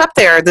Moses gets up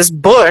there, this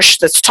bush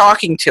that's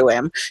talking to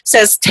him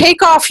says,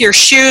 "Take off your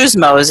shoes,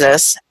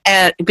 Moses,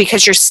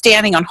 because you're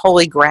standing on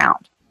holy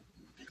ground."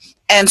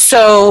 And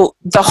so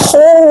the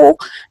whole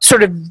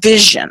sort of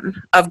vision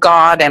of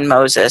God and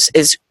Moses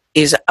is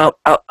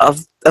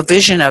a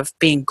vision of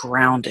being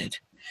grounded.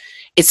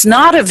 It's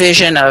not a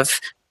vision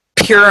of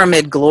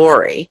pyramid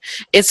glory.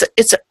 It's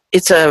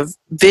a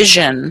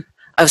vision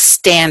of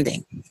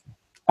standing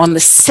on the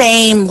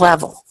same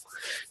level.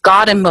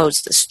 God and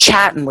Moses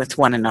chatting with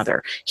one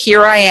another.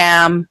 Here I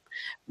am,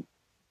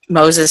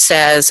 Moses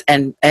says,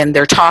 and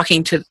they're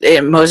talking to,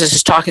 Moses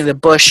is talking to the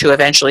bush, who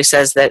eventually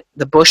says that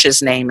the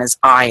bush's name is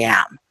I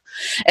am.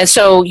 And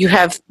so you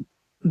have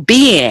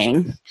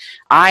being,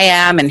 I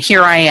am and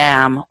here I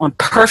am, on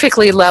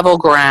perfectly level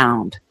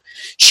ground,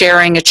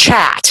 sharing a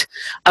chat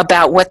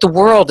about what the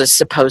world is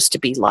supposed to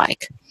be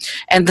like.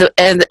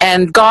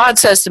 And God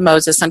says to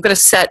Moses, I'm going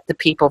to set the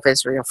people of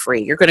Israel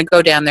free. You're going to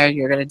go down there,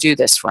 you're going to do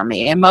this for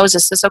me. And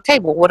Moses says, okay,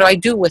 well, what do I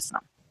do with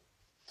them?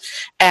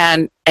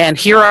 And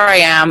here I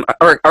am,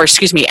 or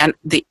excuse me, and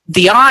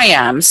the I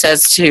am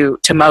says to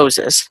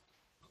Moses,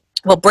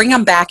 well, bring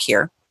them back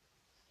here.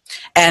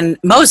 And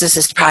Moses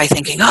is probably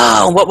thinking,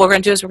 oh, what we're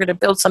going to do is we're going to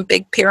build some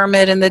big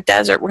pyramid in the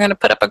desert. We're going to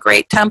put up a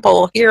great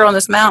temple here on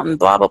this mountain,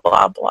 blah, blah,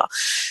 blah, blah.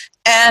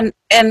 And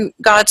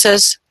God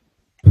says,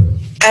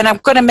 and I'm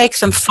going to make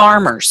them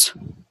farmers.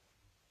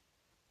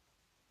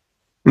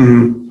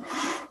 Mm-hmm.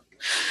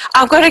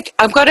 I'm going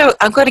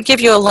to give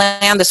you a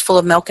land that's full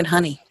of milk and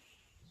honey.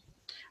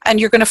 And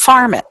you're going to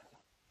farm it.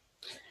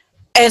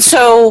 And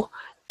so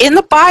in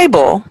the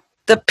Bible,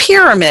 the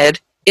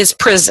pyramid is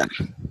prison.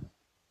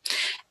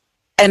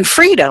 And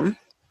freedom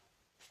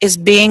is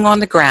being on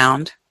the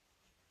ground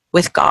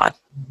with God.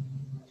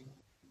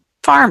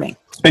 Farming.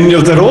 And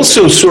that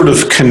also sort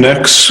of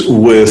connects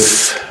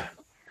with,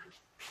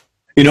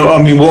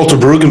 Walter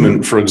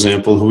Brueggemann, for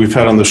example, who we've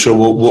had on the show,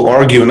 will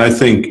argue, and I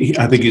think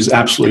he's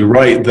absolutely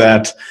right,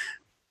 that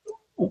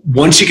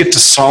once you get to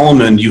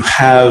Solomon, you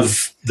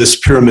have this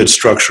pyramid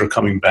structure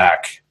coming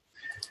back,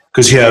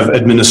 because you have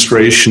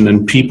administration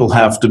and people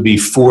have to be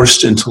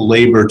forced into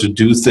labor to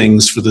do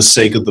things for the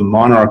sake of the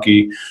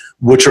monarchy,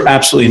 which are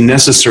absolutely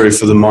necessary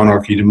for the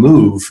monarchy to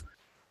move.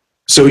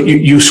 So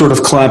you sort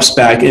of collapse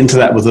back into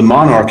that with the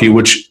monarchy,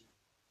 which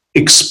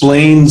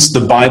explains the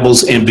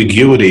Bible's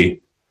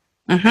ambiguity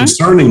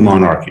concerning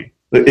monarchy.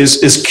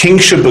 Is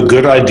kingship a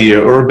good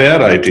idea or a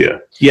bad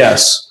idea?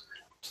 Yes,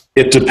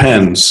 it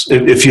depends.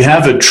 If you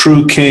have a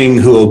true king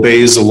who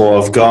obeys the law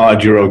of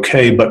God, you're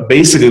okay. But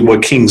basically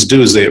what kings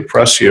do is they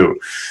oppress you,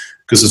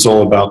 because it's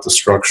all about the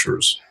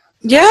structures.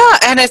 Yeah,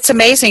 and it's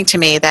amazing to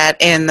me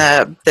that in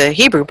the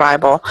Hebrew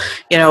Bible,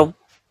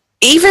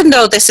 even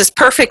though this is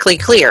perfectly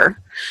clear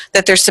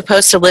that they're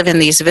supposed to live in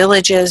these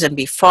villages and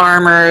be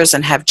farmers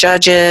and have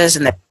judges,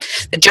 and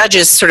the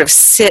judges sort of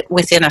sit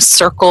within a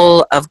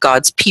circle of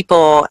God's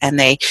people, and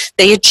they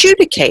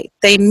adjudicate,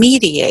 they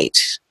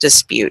mediate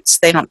disputes.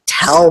 They don't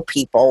tell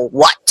people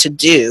what to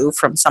do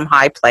from some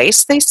high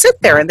place. They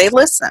sit there and they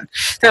listen.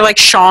 They're like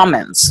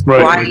shamans.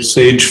 Right, like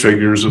sage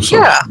figures of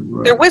some Yeah,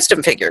 right. They're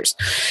wisdom figures.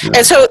 Yeah.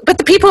 And so, but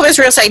the people of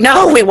Israel say,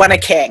 no, we want a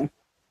king.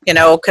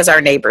 Because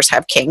our neighbors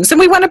have kings, and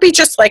we want to be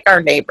just like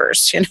our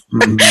neighbors,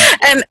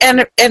 Mm-hmm.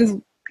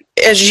 and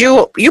as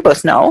you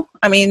both know,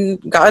 I mean,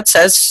 God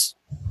says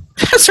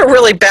that's a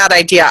really bad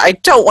idea. I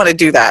don't want to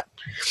do that,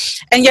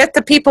 and yet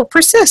the people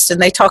persist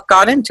and they talk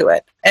God into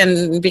it.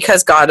 And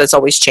because God is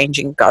always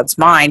changing God's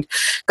mind,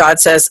 God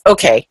says,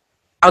 "Okay,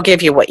 I'll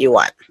give you what you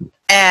want."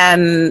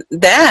 And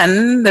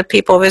then the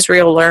people of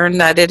Israel learn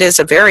that it is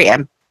a very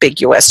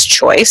ambiguous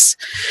choice,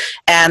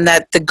 and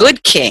that the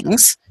good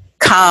kings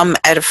come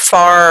at a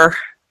far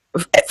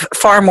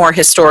more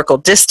historical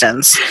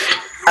distance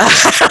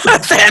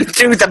than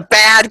do the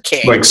bad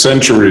king. Like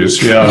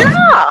centuries, yeah.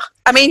 Yeah.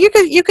 I mean, you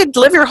could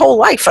live your whole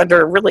life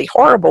under really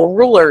horrible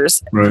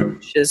rulers, right.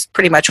 Which is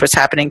pretty much what's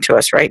happening to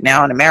us right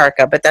now in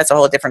America. But that's a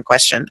whole different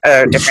question.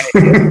 That's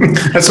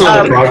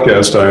another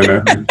podcast,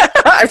 Diana.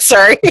 I'm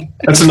sorry.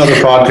 That's another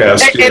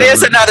podcast. It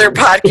is another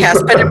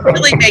podcast, but it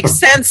really makes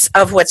sense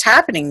of what's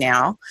happening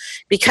now,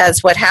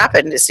 because what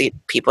happened is the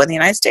people in the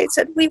United States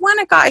said, we want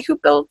a guy who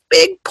built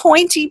big,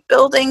 pointy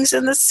buildings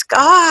in the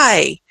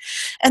sky.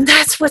 And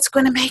that's what's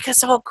going to make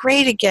us all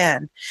great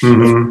again.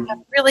 Mm-hmm. Have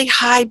really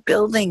high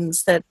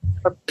buildings that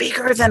are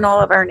bigger than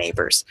all of our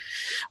neighbors.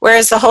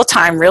 Whereas the whole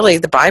time, really,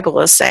 the Bible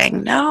is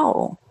saying,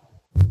 no,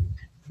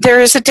 there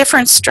is a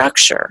different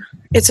structure.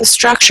 It's a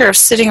structure of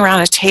sitting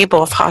around a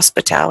table of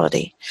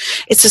hospitality.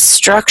 It's a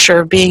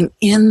structure of being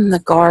in the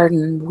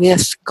garden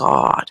with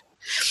God.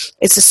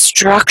 It's a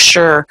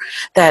structure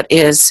that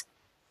is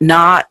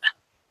not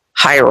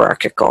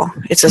hierarchical.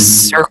 It's a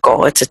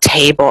circle. It's a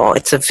table.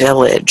 It's a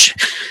village.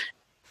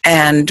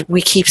 And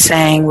we keep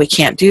saying we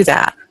can't do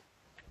that.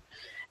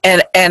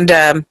 And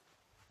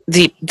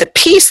the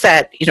piece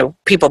that,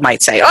 people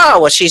might say, oh,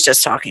 well, she's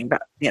just talking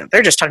about,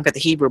 they're just talking about the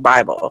Hebrew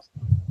Bible.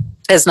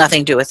 It has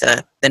nothing to do with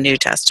the New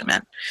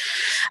Testament.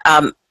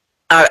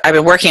 I've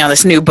been working on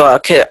this new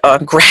book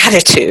on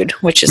gratitude,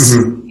 which is,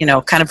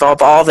 kind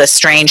of all the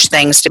strange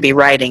things to be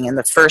writing. In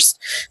the first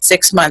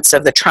 6 months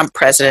of the Trump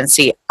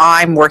presidency,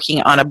 I'm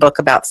working on a book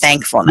about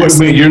thankfulness.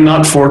 Wait, you're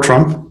not for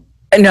Trump?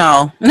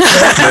 No.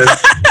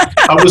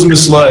 I was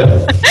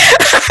misled.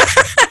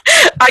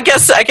 I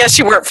guess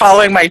you weren't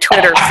following my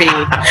Twitter feed.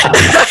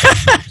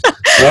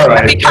 All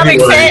right.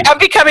 I'm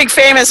becoming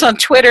famous on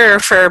Twitter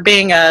for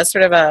being a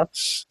sort of a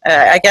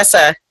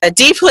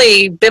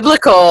deeply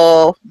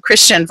biblical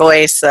Christian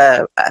voice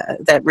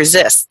that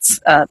resists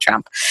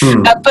Trump.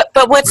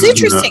 But what's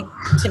interesting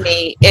to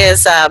me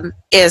is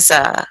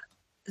that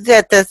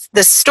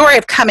the story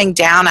of coming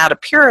down out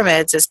of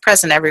pyramids is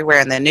present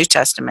everywhere in the New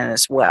Testament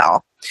as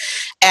well.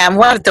 And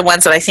one of the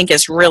ones that I think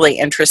is really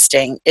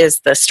interesting is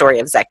the story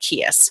of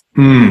Zacchaeus.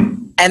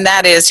 Mm. And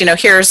that is,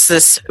 here's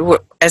this,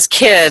 as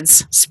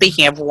kids,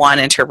 speaking of one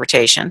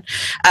interpretation,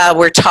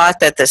 we're taught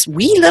that this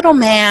wee little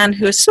man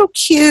who is so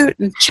cute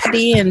and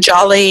chubby and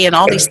jolly and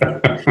all these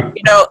things,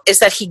 is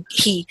that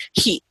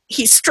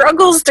he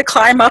struggles to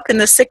climb up in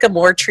the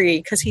sycamore tree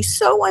because he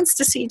so wants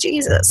to see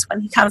Jesus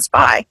when he comes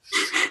by.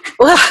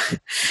 Well,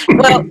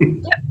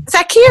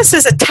 Zacchaeus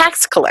is a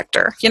tax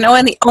collector,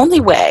 and the only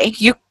way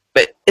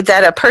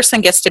that a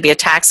person gets to be a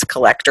tax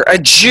collector, a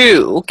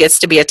Jew gets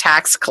to be a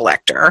tax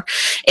collector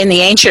in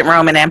the ancient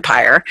Roman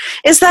Empire,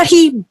 is that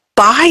he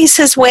buys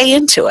his way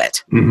into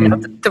it.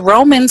 Mm-hmm. The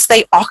Romans,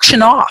 they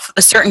auction off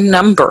a certain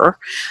number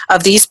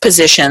of these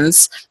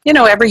positions,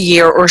 every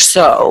year or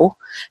so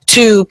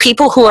to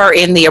people who are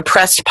in the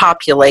oppressed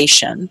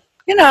population,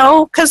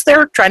 because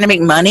they're trying to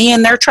make money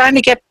and they're trying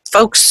to get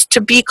folks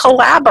to be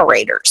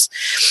collaborators.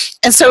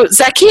 And so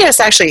Zacchaeus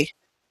actually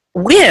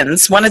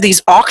wins one of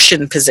these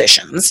auction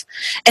positions,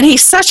 and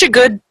he's such a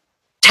good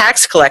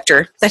tax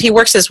collector that he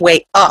works his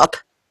way up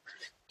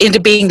into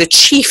being the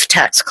chief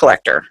tax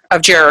collector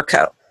of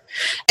Jericho.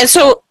 And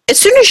so as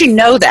soon as you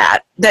know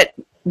that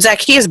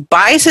Zacchaeus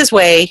buys his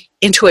way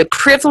into a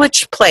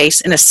privileged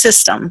place in a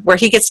system where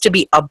he gets to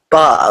be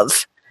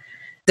above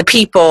the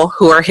people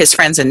who are his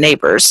friends and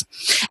neighbors,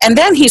 and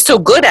then he's so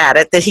good at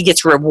it that he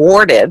gets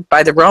rewarded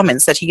by the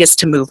Romans that he gets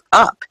to move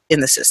up in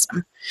the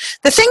system.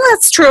 The thing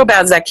that's true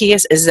about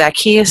Zacchaeus is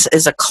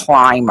a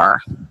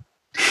climber.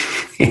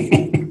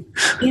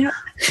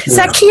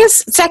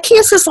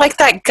 Zacchaeus is like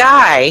that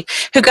guy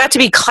who got to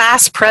be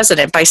class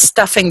president by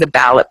stuffing the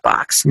ballot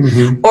box,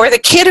 or the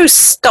kid who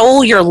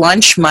stole your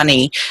lunch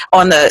money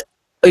on the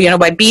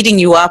by beating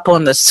you up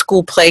on the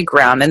school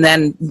playground and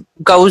then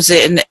goes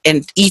in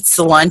and eats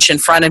the lunch in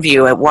front of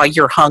you while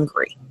you're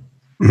hungry.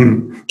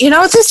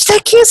 This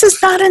Zacchaeus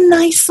is not a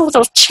nice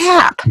little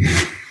chap.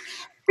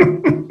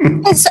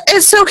 And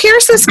so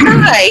here's this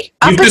guy.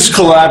 You've just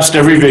collapsed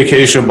every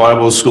vacation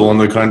Bible school in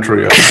the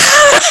country.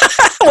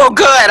 Well,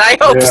 good. I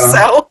hope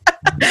so.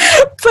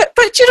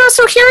 But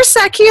so here's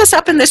Zacchaeus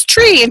up in this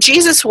tree, and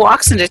Jesus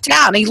walks into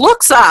town. He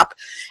looks up,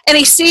 and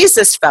he sees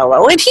this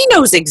fellow, and he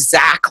knows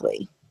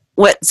exactly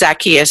what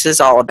Zacchaeus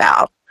is all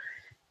about.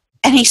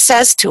 And he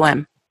says to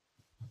him,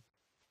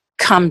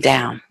 "Come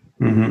down."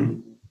 Mm-hmm.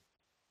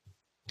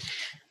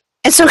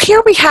 And so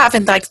here we have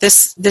in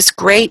this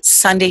great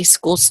Sunday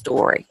school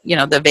story,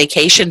 the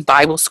vacation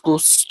Bible school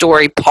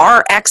story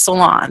par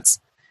excellence,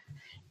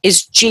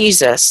 is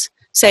Jesus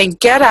saying,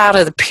 "Get out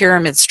of the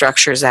pyramid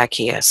structure,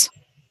 Zacchaeus.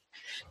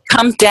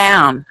 Come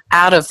down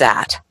out of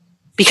that,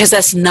 because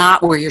that's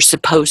not where you're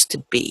supposed to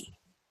be."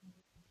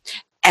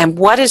 And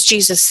what does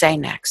Jesus say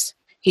next?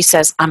 He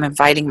says, "I'm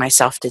inviting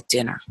myself to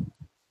dinner.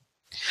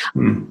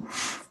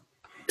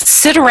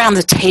 Sit around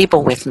the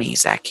table with me,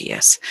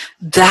 Zacchaeus.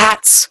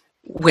 That's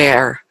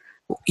where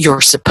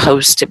you're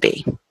supposed to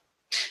be.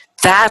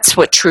 That's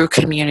what true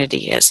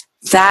community is.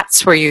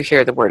 That's where you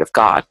hear the word of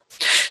God."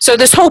 So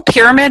this whole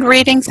pyramid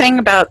reading thing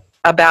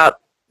about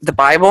the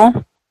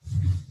Bible,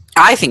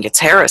 I think it's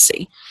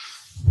heresy,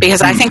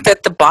 because I think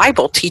that the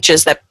Bible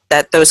teaches that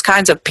those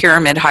kinds of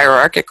pyramid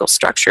hierarchical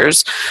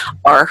structures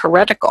are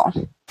heretical,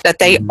 that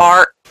they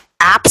are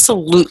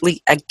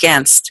absolutely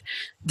against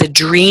the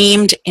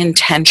dreamed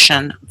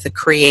intention of the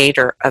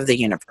creator of the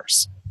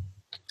universe.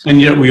 And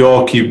yet we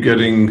all keep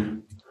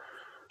getting,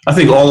 I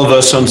think all of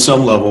us on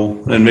some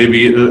level, and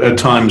maybe at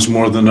times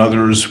more than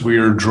others, we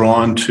are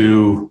drawn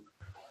to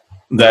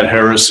that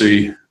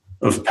heresy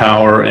of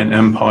power and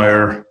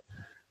empire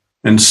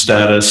and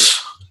status.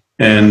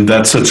 And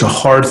that's such a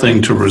hard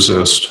thing to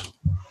resist.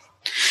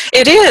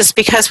 It is,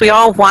 because we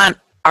all want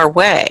our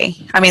way.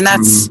 I mean,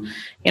 that's,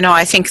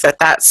 I think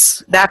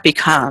that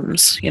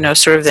becomes,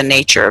 sort of the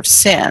nature of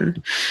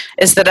sin,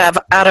 is that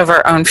out of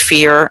our own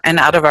fear and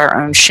out of our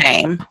own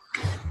shame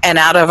and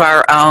out of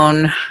our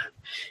own,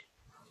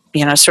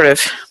 sort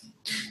of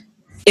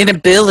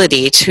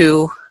inability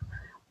to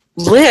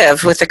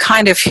live with the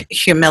kind of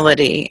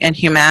humility and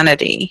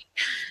humanity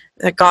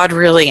that God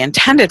really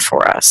intended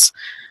for us,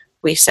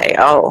 we say,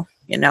 "Oh,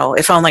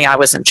 if only I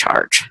was in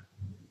charge,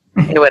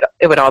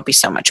 it would all be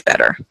so much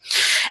better."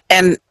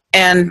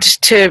 And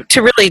to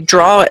really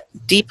draw it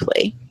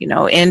deeply,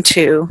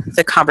 into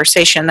the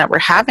conversation that we're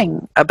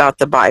having about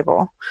the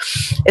Bible,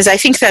 is I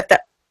think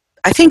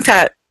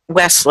that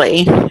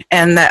Wesley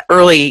and that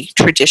early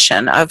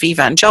tradition of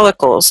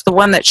evangelicals, the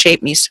one that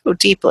shaped me so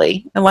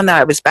deeply, the one that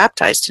I was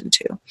baptized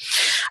into,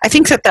 I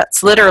think that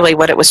that's literally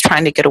what it was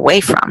trying to get away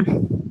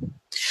from.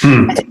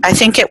 I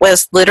think it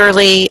was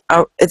literally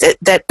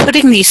that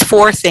putting these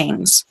four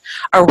things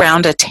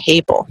around a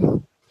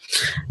table,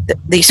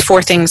 these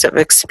four things of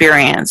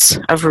experience,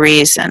 of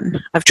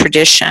reason, of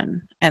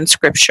tradition, and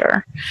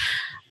scripture,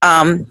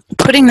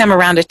 putting them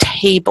around a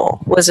table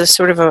was a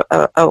sort of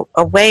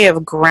a way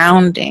of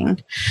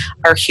grounding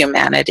our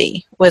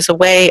humanity, was a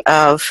way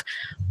of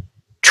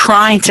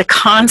trying to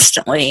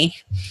constantly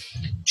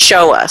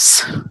show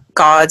us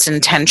God's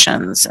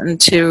intentions and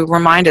to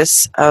remind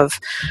us of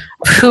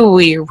who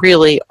we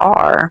really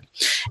are.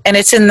 And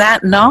it's in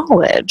that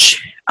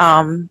knowledge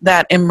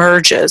that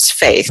emerges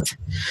faith.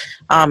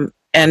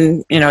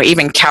 And,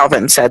 even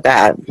Calvin said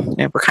that.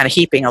 We're kind of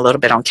heaping a little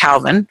bit on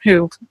Calvin,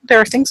 who there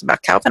are things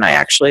about Calvin I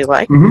actually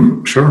like.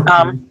 Mm-hmm, sure.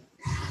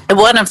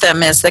 One of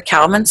them is that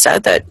Calvin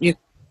said that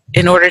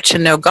in order to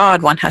know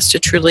God, one has to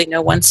truly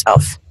know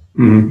oneself.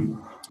 Mm-hmm.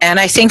 And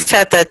I think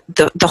that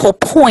the whole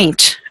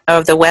point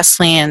of the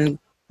Wesleyan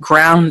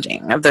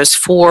grounding of those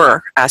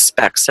four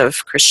aspects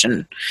of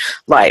Christian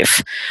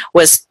life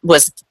was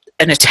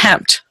an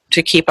attempt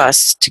to keep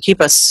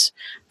us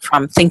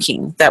from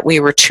thinking that we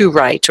were too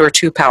right or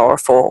too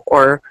powerful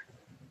or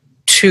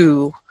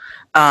too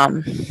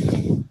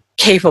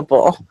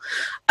capable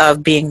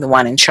of being the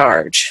one in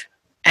charge,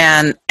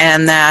 and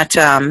that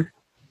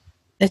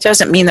it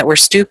doesn't mean that we're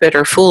stupid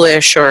or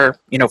foolish or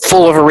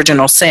full of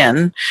original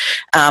sin,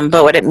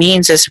 but what it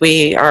means is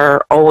we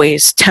are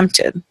always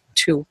tempted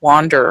to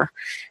wander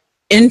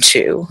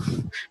into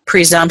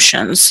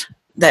presumptions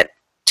that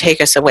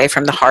take us away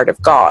from the heart of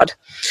God,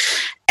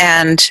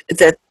 and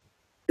that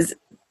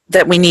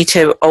we need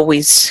to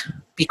always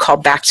be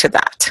called back to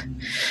that.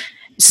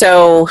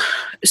 So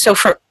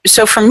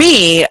for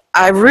me,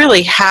 I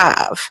really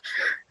have,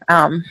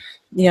 I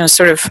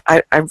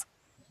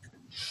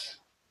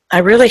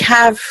really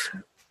have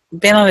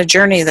been on a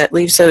journey that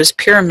leaves those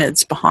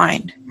pyramids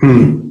behind,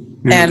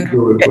 and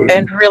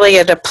really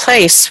at a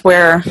place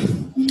where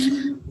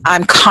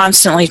I'm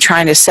constantly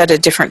trying to set a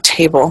different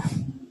table,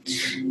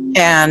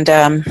 and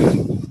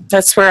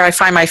that's where I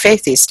find my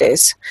faith these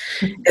days,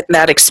 in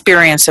that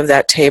experience of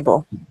that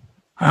table.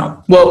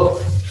 Wow.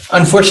 Well,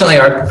 unfortunately,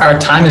 our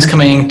time is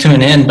coming to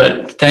an end,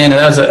 but Diana,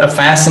 that was a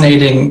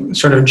fascinating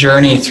sort of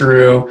journey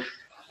through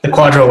the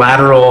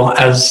quadrilateral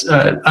as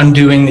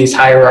undoing these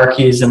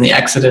hierarchies and the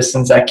Exodus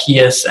and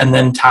Zacchaeus, and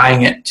then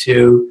tying it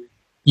to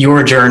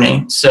your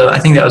journey. So I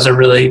think that was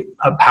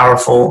a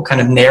powerful kind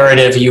of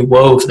narrative you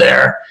wove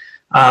there.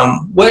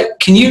 What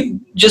can you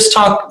just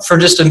talk for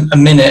just a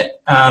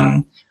minute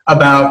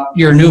about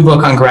your new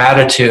book on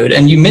gratitude?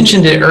 And you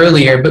mentioned it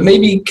earlier, but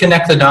maybe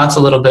connect the dots a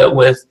little bit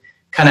with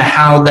kind of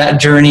how that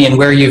journey and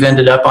where you've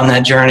ended up on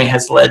that journey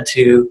has led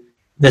to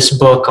this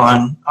book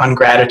on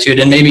gratitude,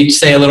 and maybe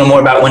say a little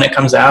more about when it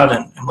comes out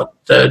and what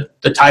the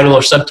title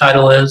or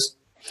subtitle is.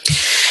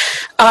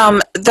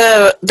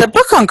 The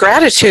book on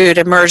gratitude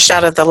emerged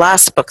out of the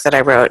last book that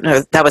I wrote.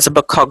 That was a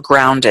book called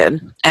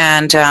Grounded,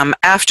 and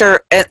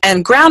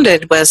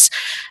Grounded was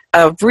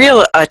a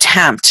real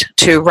attempt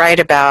to write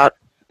about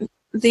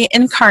the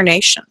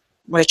incarnation,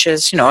 which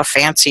is a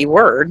fancy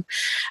word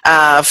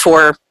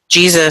for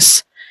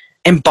Jesus'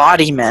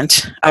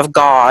 embodiment of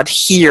God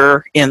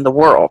here in the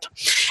world.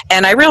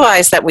 And I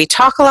realized that we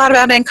talk a lot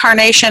about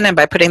incarnation, and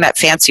by putting that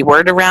fancy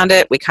word around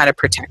it, we kind of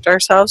protect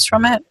ourselves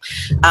from it.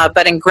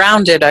 But in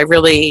Grounded, I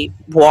really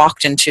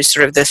walked into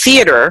sort of the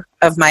theater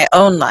of my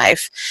own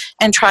life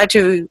and tried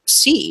to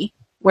see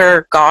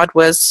where God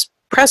was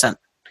present,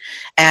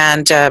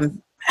 and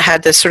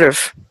had this sort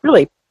of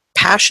really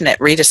passionate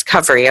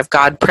rediscovery of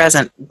God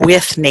present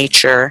with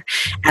nature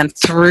and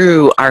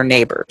through our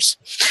neighbors.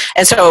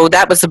 And so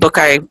that was the book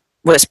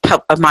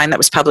of mine that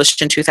was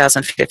published in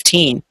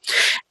 2015.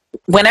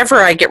 Whenever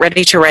I get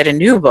ready to write a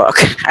new book,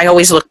 I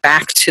always look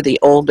back to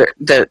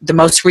the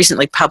most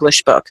recently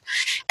published book,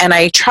 and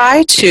I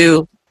try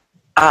to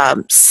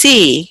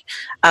see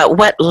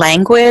what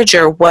language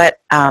or what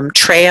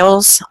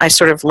trails I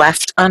sort of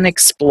left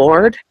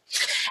unexplored.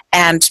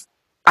 And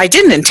I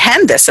didn't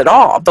intend this at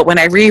all, but when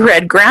I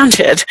reread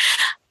Grounded,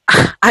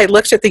 I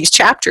looked at these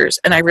chapters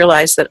and I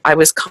realized that I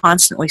was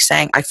constantly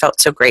saying, I felt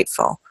so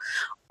grateful,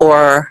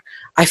 or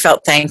I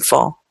felt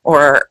thankful,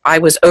 or I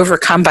was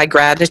overcome by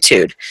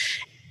gratitude.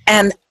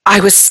 And I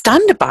was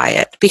stunned by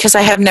it because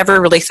I have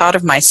never really thought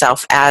of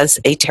myself as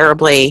a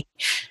terribly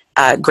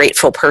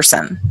grateful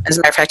person. As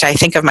a matter of fact, I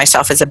think of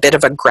myself as a bit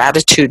of a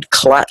gratitude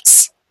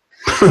klutz.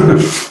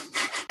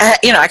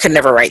 I could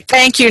never write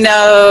thank you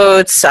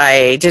notes.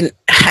 I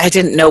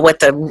didn't know what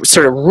the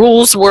sort of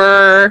rules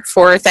were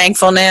for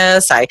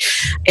thankfulness.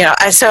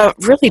 So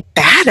really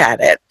bad at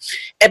it.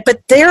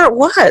 But there it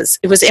was.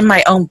 It was in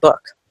my own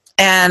book.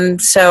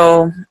 And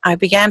so I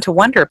began to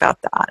wonder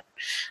about that,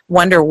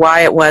 wonder why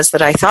it was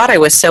that I thought I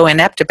was so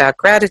inept about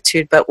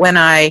gratitude. But when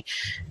I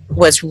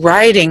was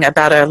writing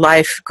about a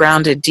life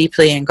grounded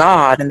deeply in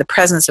God and the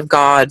presence of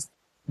God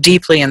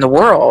deeply in the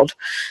world,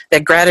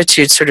 that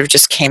gratitude sort of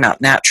just came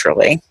out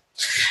naturally.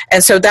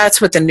 And so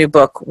that's what the new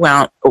book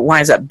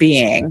winds up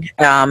being,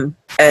 a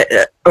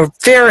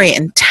very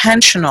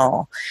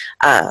intentional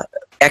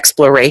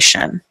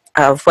exploration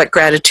of what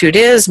gratitude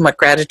is and what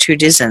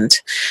gratitude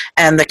isn't,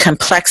 and the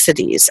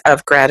complexities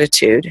of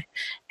gratitude.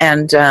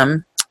 And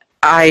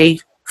I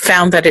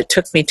found that it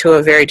took me to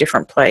a very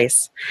different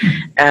place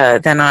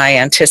than I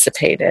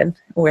anticipated,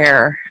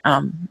 where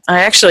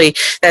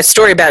that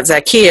story about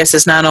Zacchaeus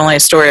is not only a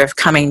story of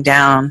coming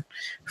down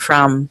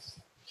from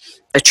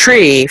a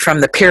tree,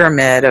 from the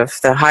pyramid of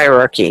the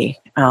hierarchy,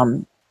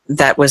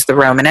 that was the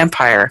Roman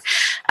Empire.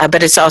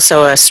 But it's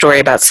also a story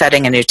about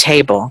setting a new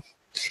table.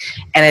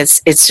 And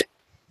it's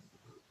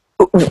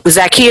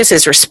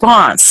Zacchaeus'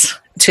 response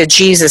to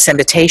Jesus'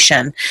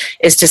 invitation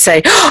is to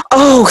say,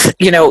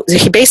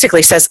 he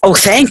basically says, oh,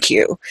 thank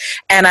you.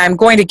 And I'm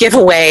going to give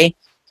away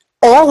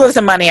all of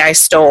the money I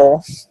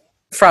stole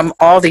from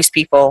all these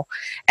people,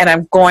 and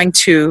I'm going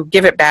to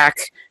give it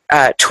back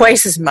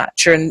twice as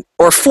much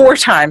or 4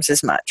 times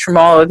as much from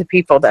all of the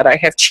people that I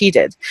have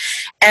cheated.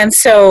 And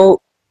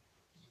so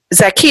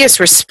Zacchaeus'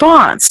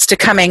 response to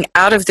coming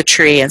out of the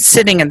tree and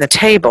sitting at the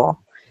table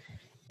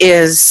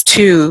is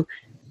to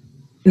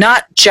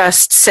not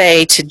just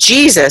say to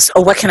Jesus,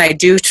 oh, what can I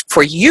do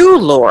for you,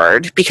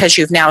 Lord, because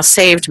you've now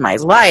saved my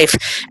life,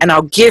 and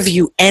I'll give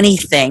you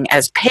anything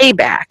as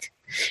payback.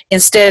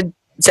 Instead,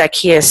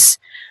 Zacchaeus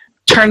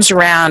turns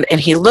around and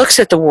he looks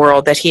at the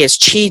world that he has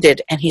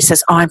cheated, and he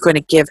says, oh, I'm going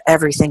to give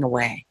everything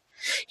away.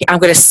 I'm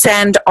going to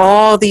send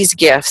all these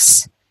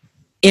gifts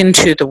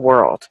into the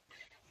world.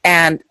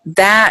 And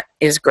that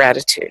is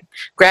gratitude.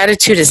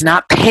 Gratitude is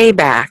not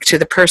payback to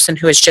the person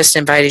who has just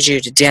invited you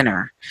to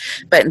dinner,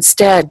 but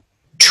instead,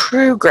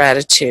 true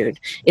gratitude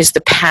is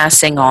the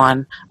passing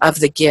on of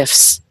the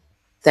gifts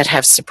that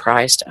have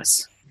surprised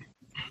us.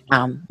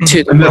 And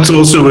that's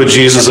also what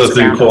Jesus, I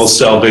think, calls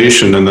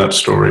salvation in that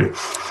story.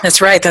 That's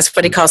right. That's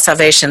what he calls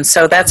salvation.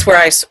 So that's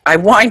where I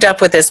wind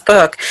up with this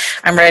book.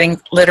 I'm writing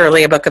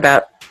literally a book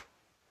about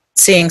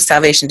seeing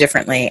salvation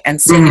differently and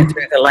seeing it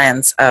through the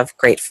lens of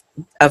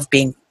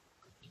giving.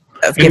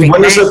 And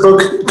when is that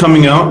book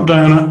coming out,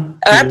 Diana?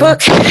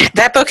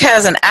 That book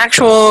has an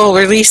actual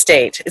release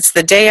date. It's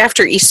the day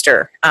after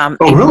Easter.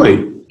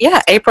 Really?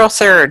 Yeah, April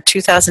 3rd,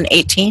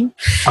 2018.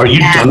 Are you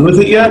done with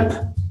it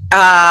yet?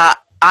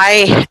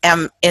 I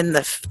am in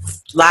the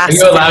last... Are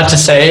you allowed to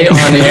say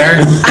on the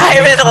air?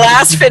 I'm in the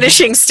last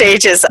finishing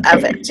stages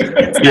of it.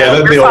 Yeah,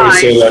 they always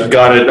say that.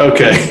 Got it.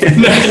 Okay.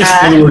 In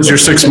other words, you're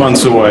 6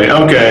 months away.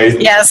 Okay.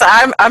 Yes,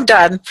 I'm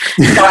done.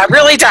 So I'm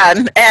really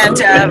done.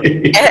 And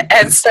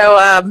and so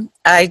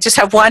I just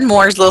have one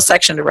more little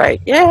section to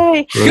write.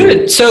 Yay.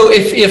 Good. So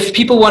if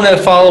people want to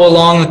follow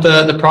along with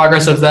the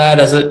progress of that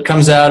as it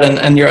comes out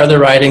and your other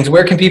writings,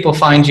 where can people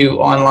find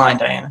you online,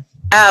 Diana?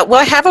 Well,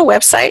 I have a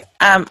website.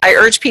 I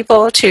urge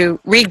people to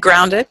read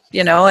Grounded,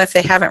 if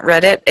they haven't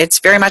read it. It's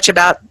very much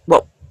about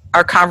what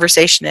our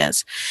conversation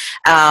is,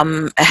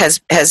 has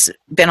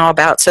been all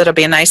about. So it'll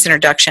be a nice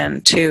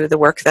introduction to the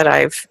work that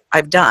I've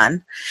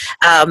done.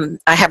 I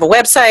have a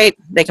website.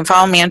 They can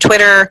follow me on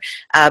Twitter.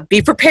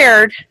 Be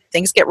prepared.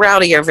 Things get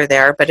rowdy over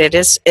there, but it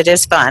is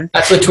fun.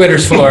 That's what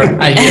Twitter's for.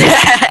 I hear.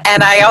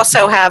 And I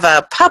also have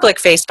a public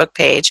Facebook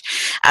page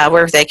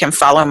where they can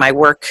follow my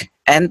work.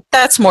 And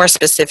that's more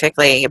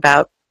specifically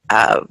about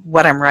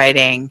what I'm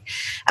writing,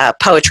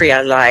 poetry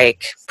I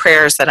like,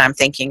 prayers that I'm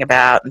thinking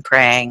about and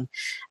praying,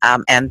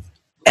 and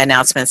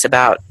announcements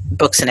about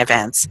books and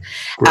events.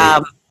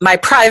 My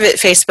private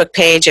Facebook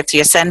page, if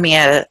you send me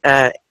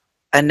a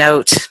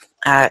note,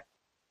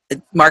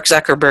 Mark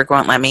Zuckerberg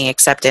won't let me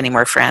accept any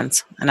more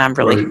friends. And I'm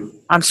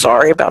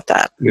sorry about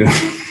that. Yeah.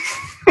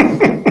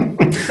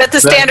 But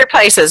the standard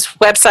places,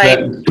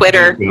 website,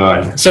 Twitter.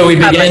 So we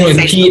begin with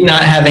Pete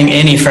not having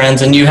any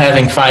friends and you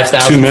having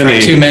 5,000. Too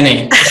many. Too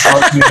many.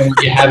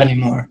 Do you have any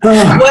more?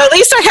 Well, at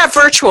least I have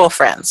virtual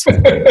friends.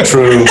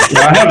 True.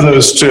 I have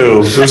those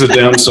too. There's a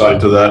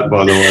downside to that,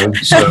 by the way.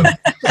 So,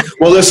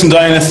 well, listen,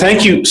 Diana,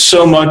 thank you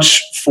so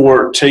much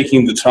for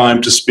taking the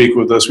time to speak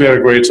with us. We had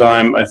a great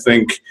time. I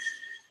think,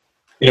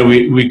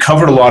 we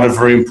covered a lot of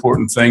very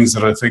important things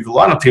that I think a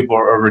lot of people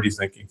are already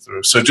thinking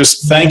through. So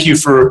just thank you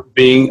for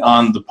being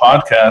on the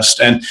podcast.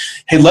 And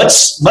hey,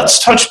 let's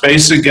touch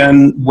base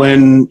again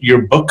when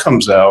your book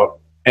comes out,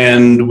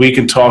 and we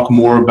can talk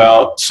more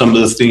about some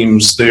of the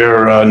themes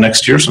there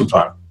next year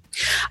sometime.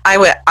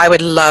 I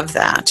would love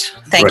that.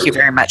 Thank you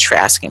very much for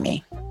asking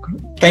me.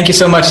 Thank you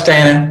so much,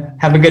 Diana.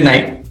 Have a good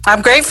night.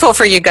 I'm grateful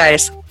for you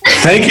guys.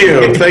 Thank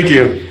you. Thank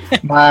you.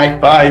 Bye.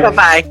 Bye.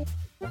 Bye-bye.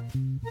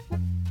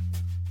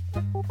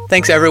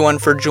 Thanks, everyone,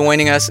 for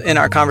joining us in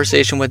our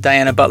conversation with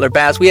Diana Butler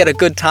Bass. We had a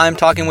good time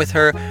talking with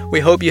her.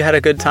 We hope you had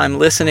a good time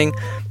listening.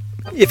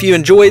 If you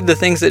enjoyed the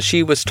things that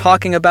she was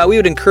talking about, we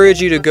would encourage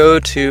you to go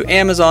to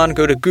Amazon,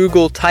 go to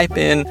Google, type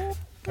in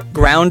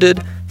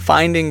Grounded,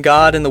 Finding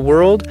God in the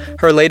World,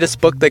 her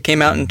latest book that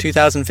came out in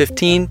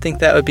 2015. I think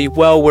that would be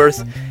well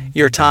worth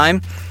your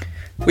time.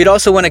 We'd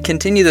also want to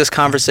continue this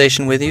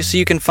conversation with you, so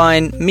you can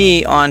find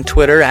me on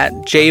Twitter at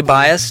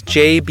jbyas,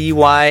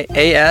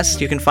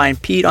 Jbyas. You can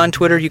find Pete on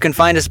Twitter. You can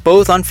find us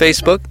both on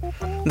Facebook,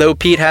 though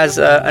Pete has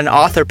an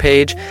author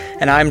page,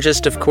 and I'm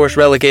just, of course,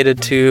 relegated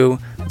to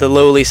the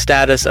lowly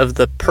status of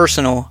the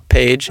personal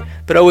page,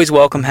 but always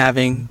welcome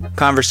having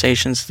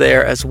conversations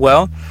there as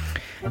well.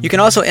 You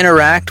can also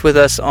interact with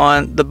us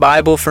on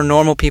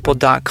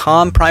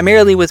thebiblefornormalpeople.com,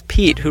 primarily with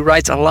Pete, who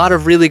writes a lot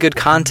of really good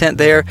content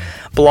there,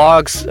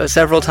 blogs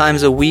several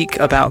times a week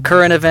about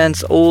current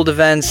events, old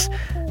events,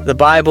 the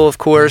Bible, of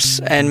course,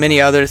 and many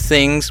other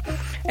things.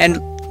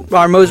 And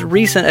our most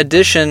recent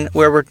edition,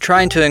 where we're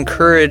trying to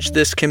encourage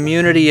this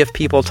community of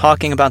people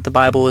talking about the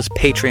Bible, is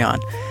Patreon.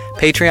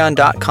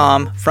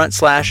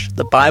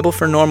 patreon.com/The Bible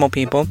for Normal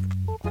People.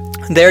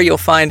 There you'll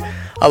find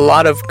a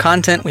lot of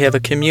content. We have a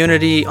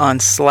community on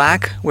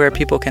Slack where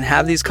people can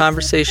have these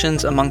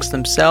conversations amongst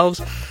themselves.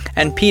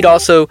 And Pete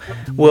also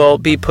will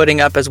be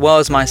putting up, as well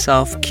as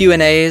myself,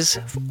 Q&As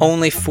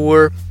only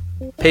for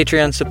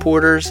Patreon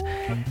supporters,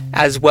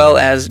 as well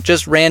as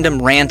just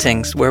random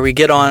rantings where we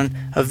get on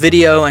a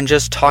video and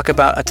just talk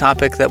about a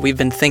topic that we've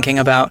been thinking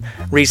about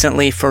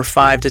recently for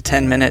 5 to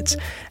 10 minutes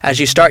as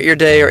you start your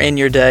day or in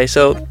your day.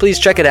 So please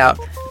check it out.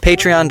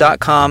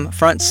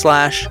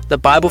 Patreon.com/The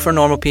Bible for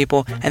Normal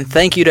People. And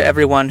thank you to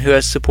everyone who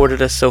has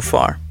supported us so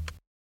far.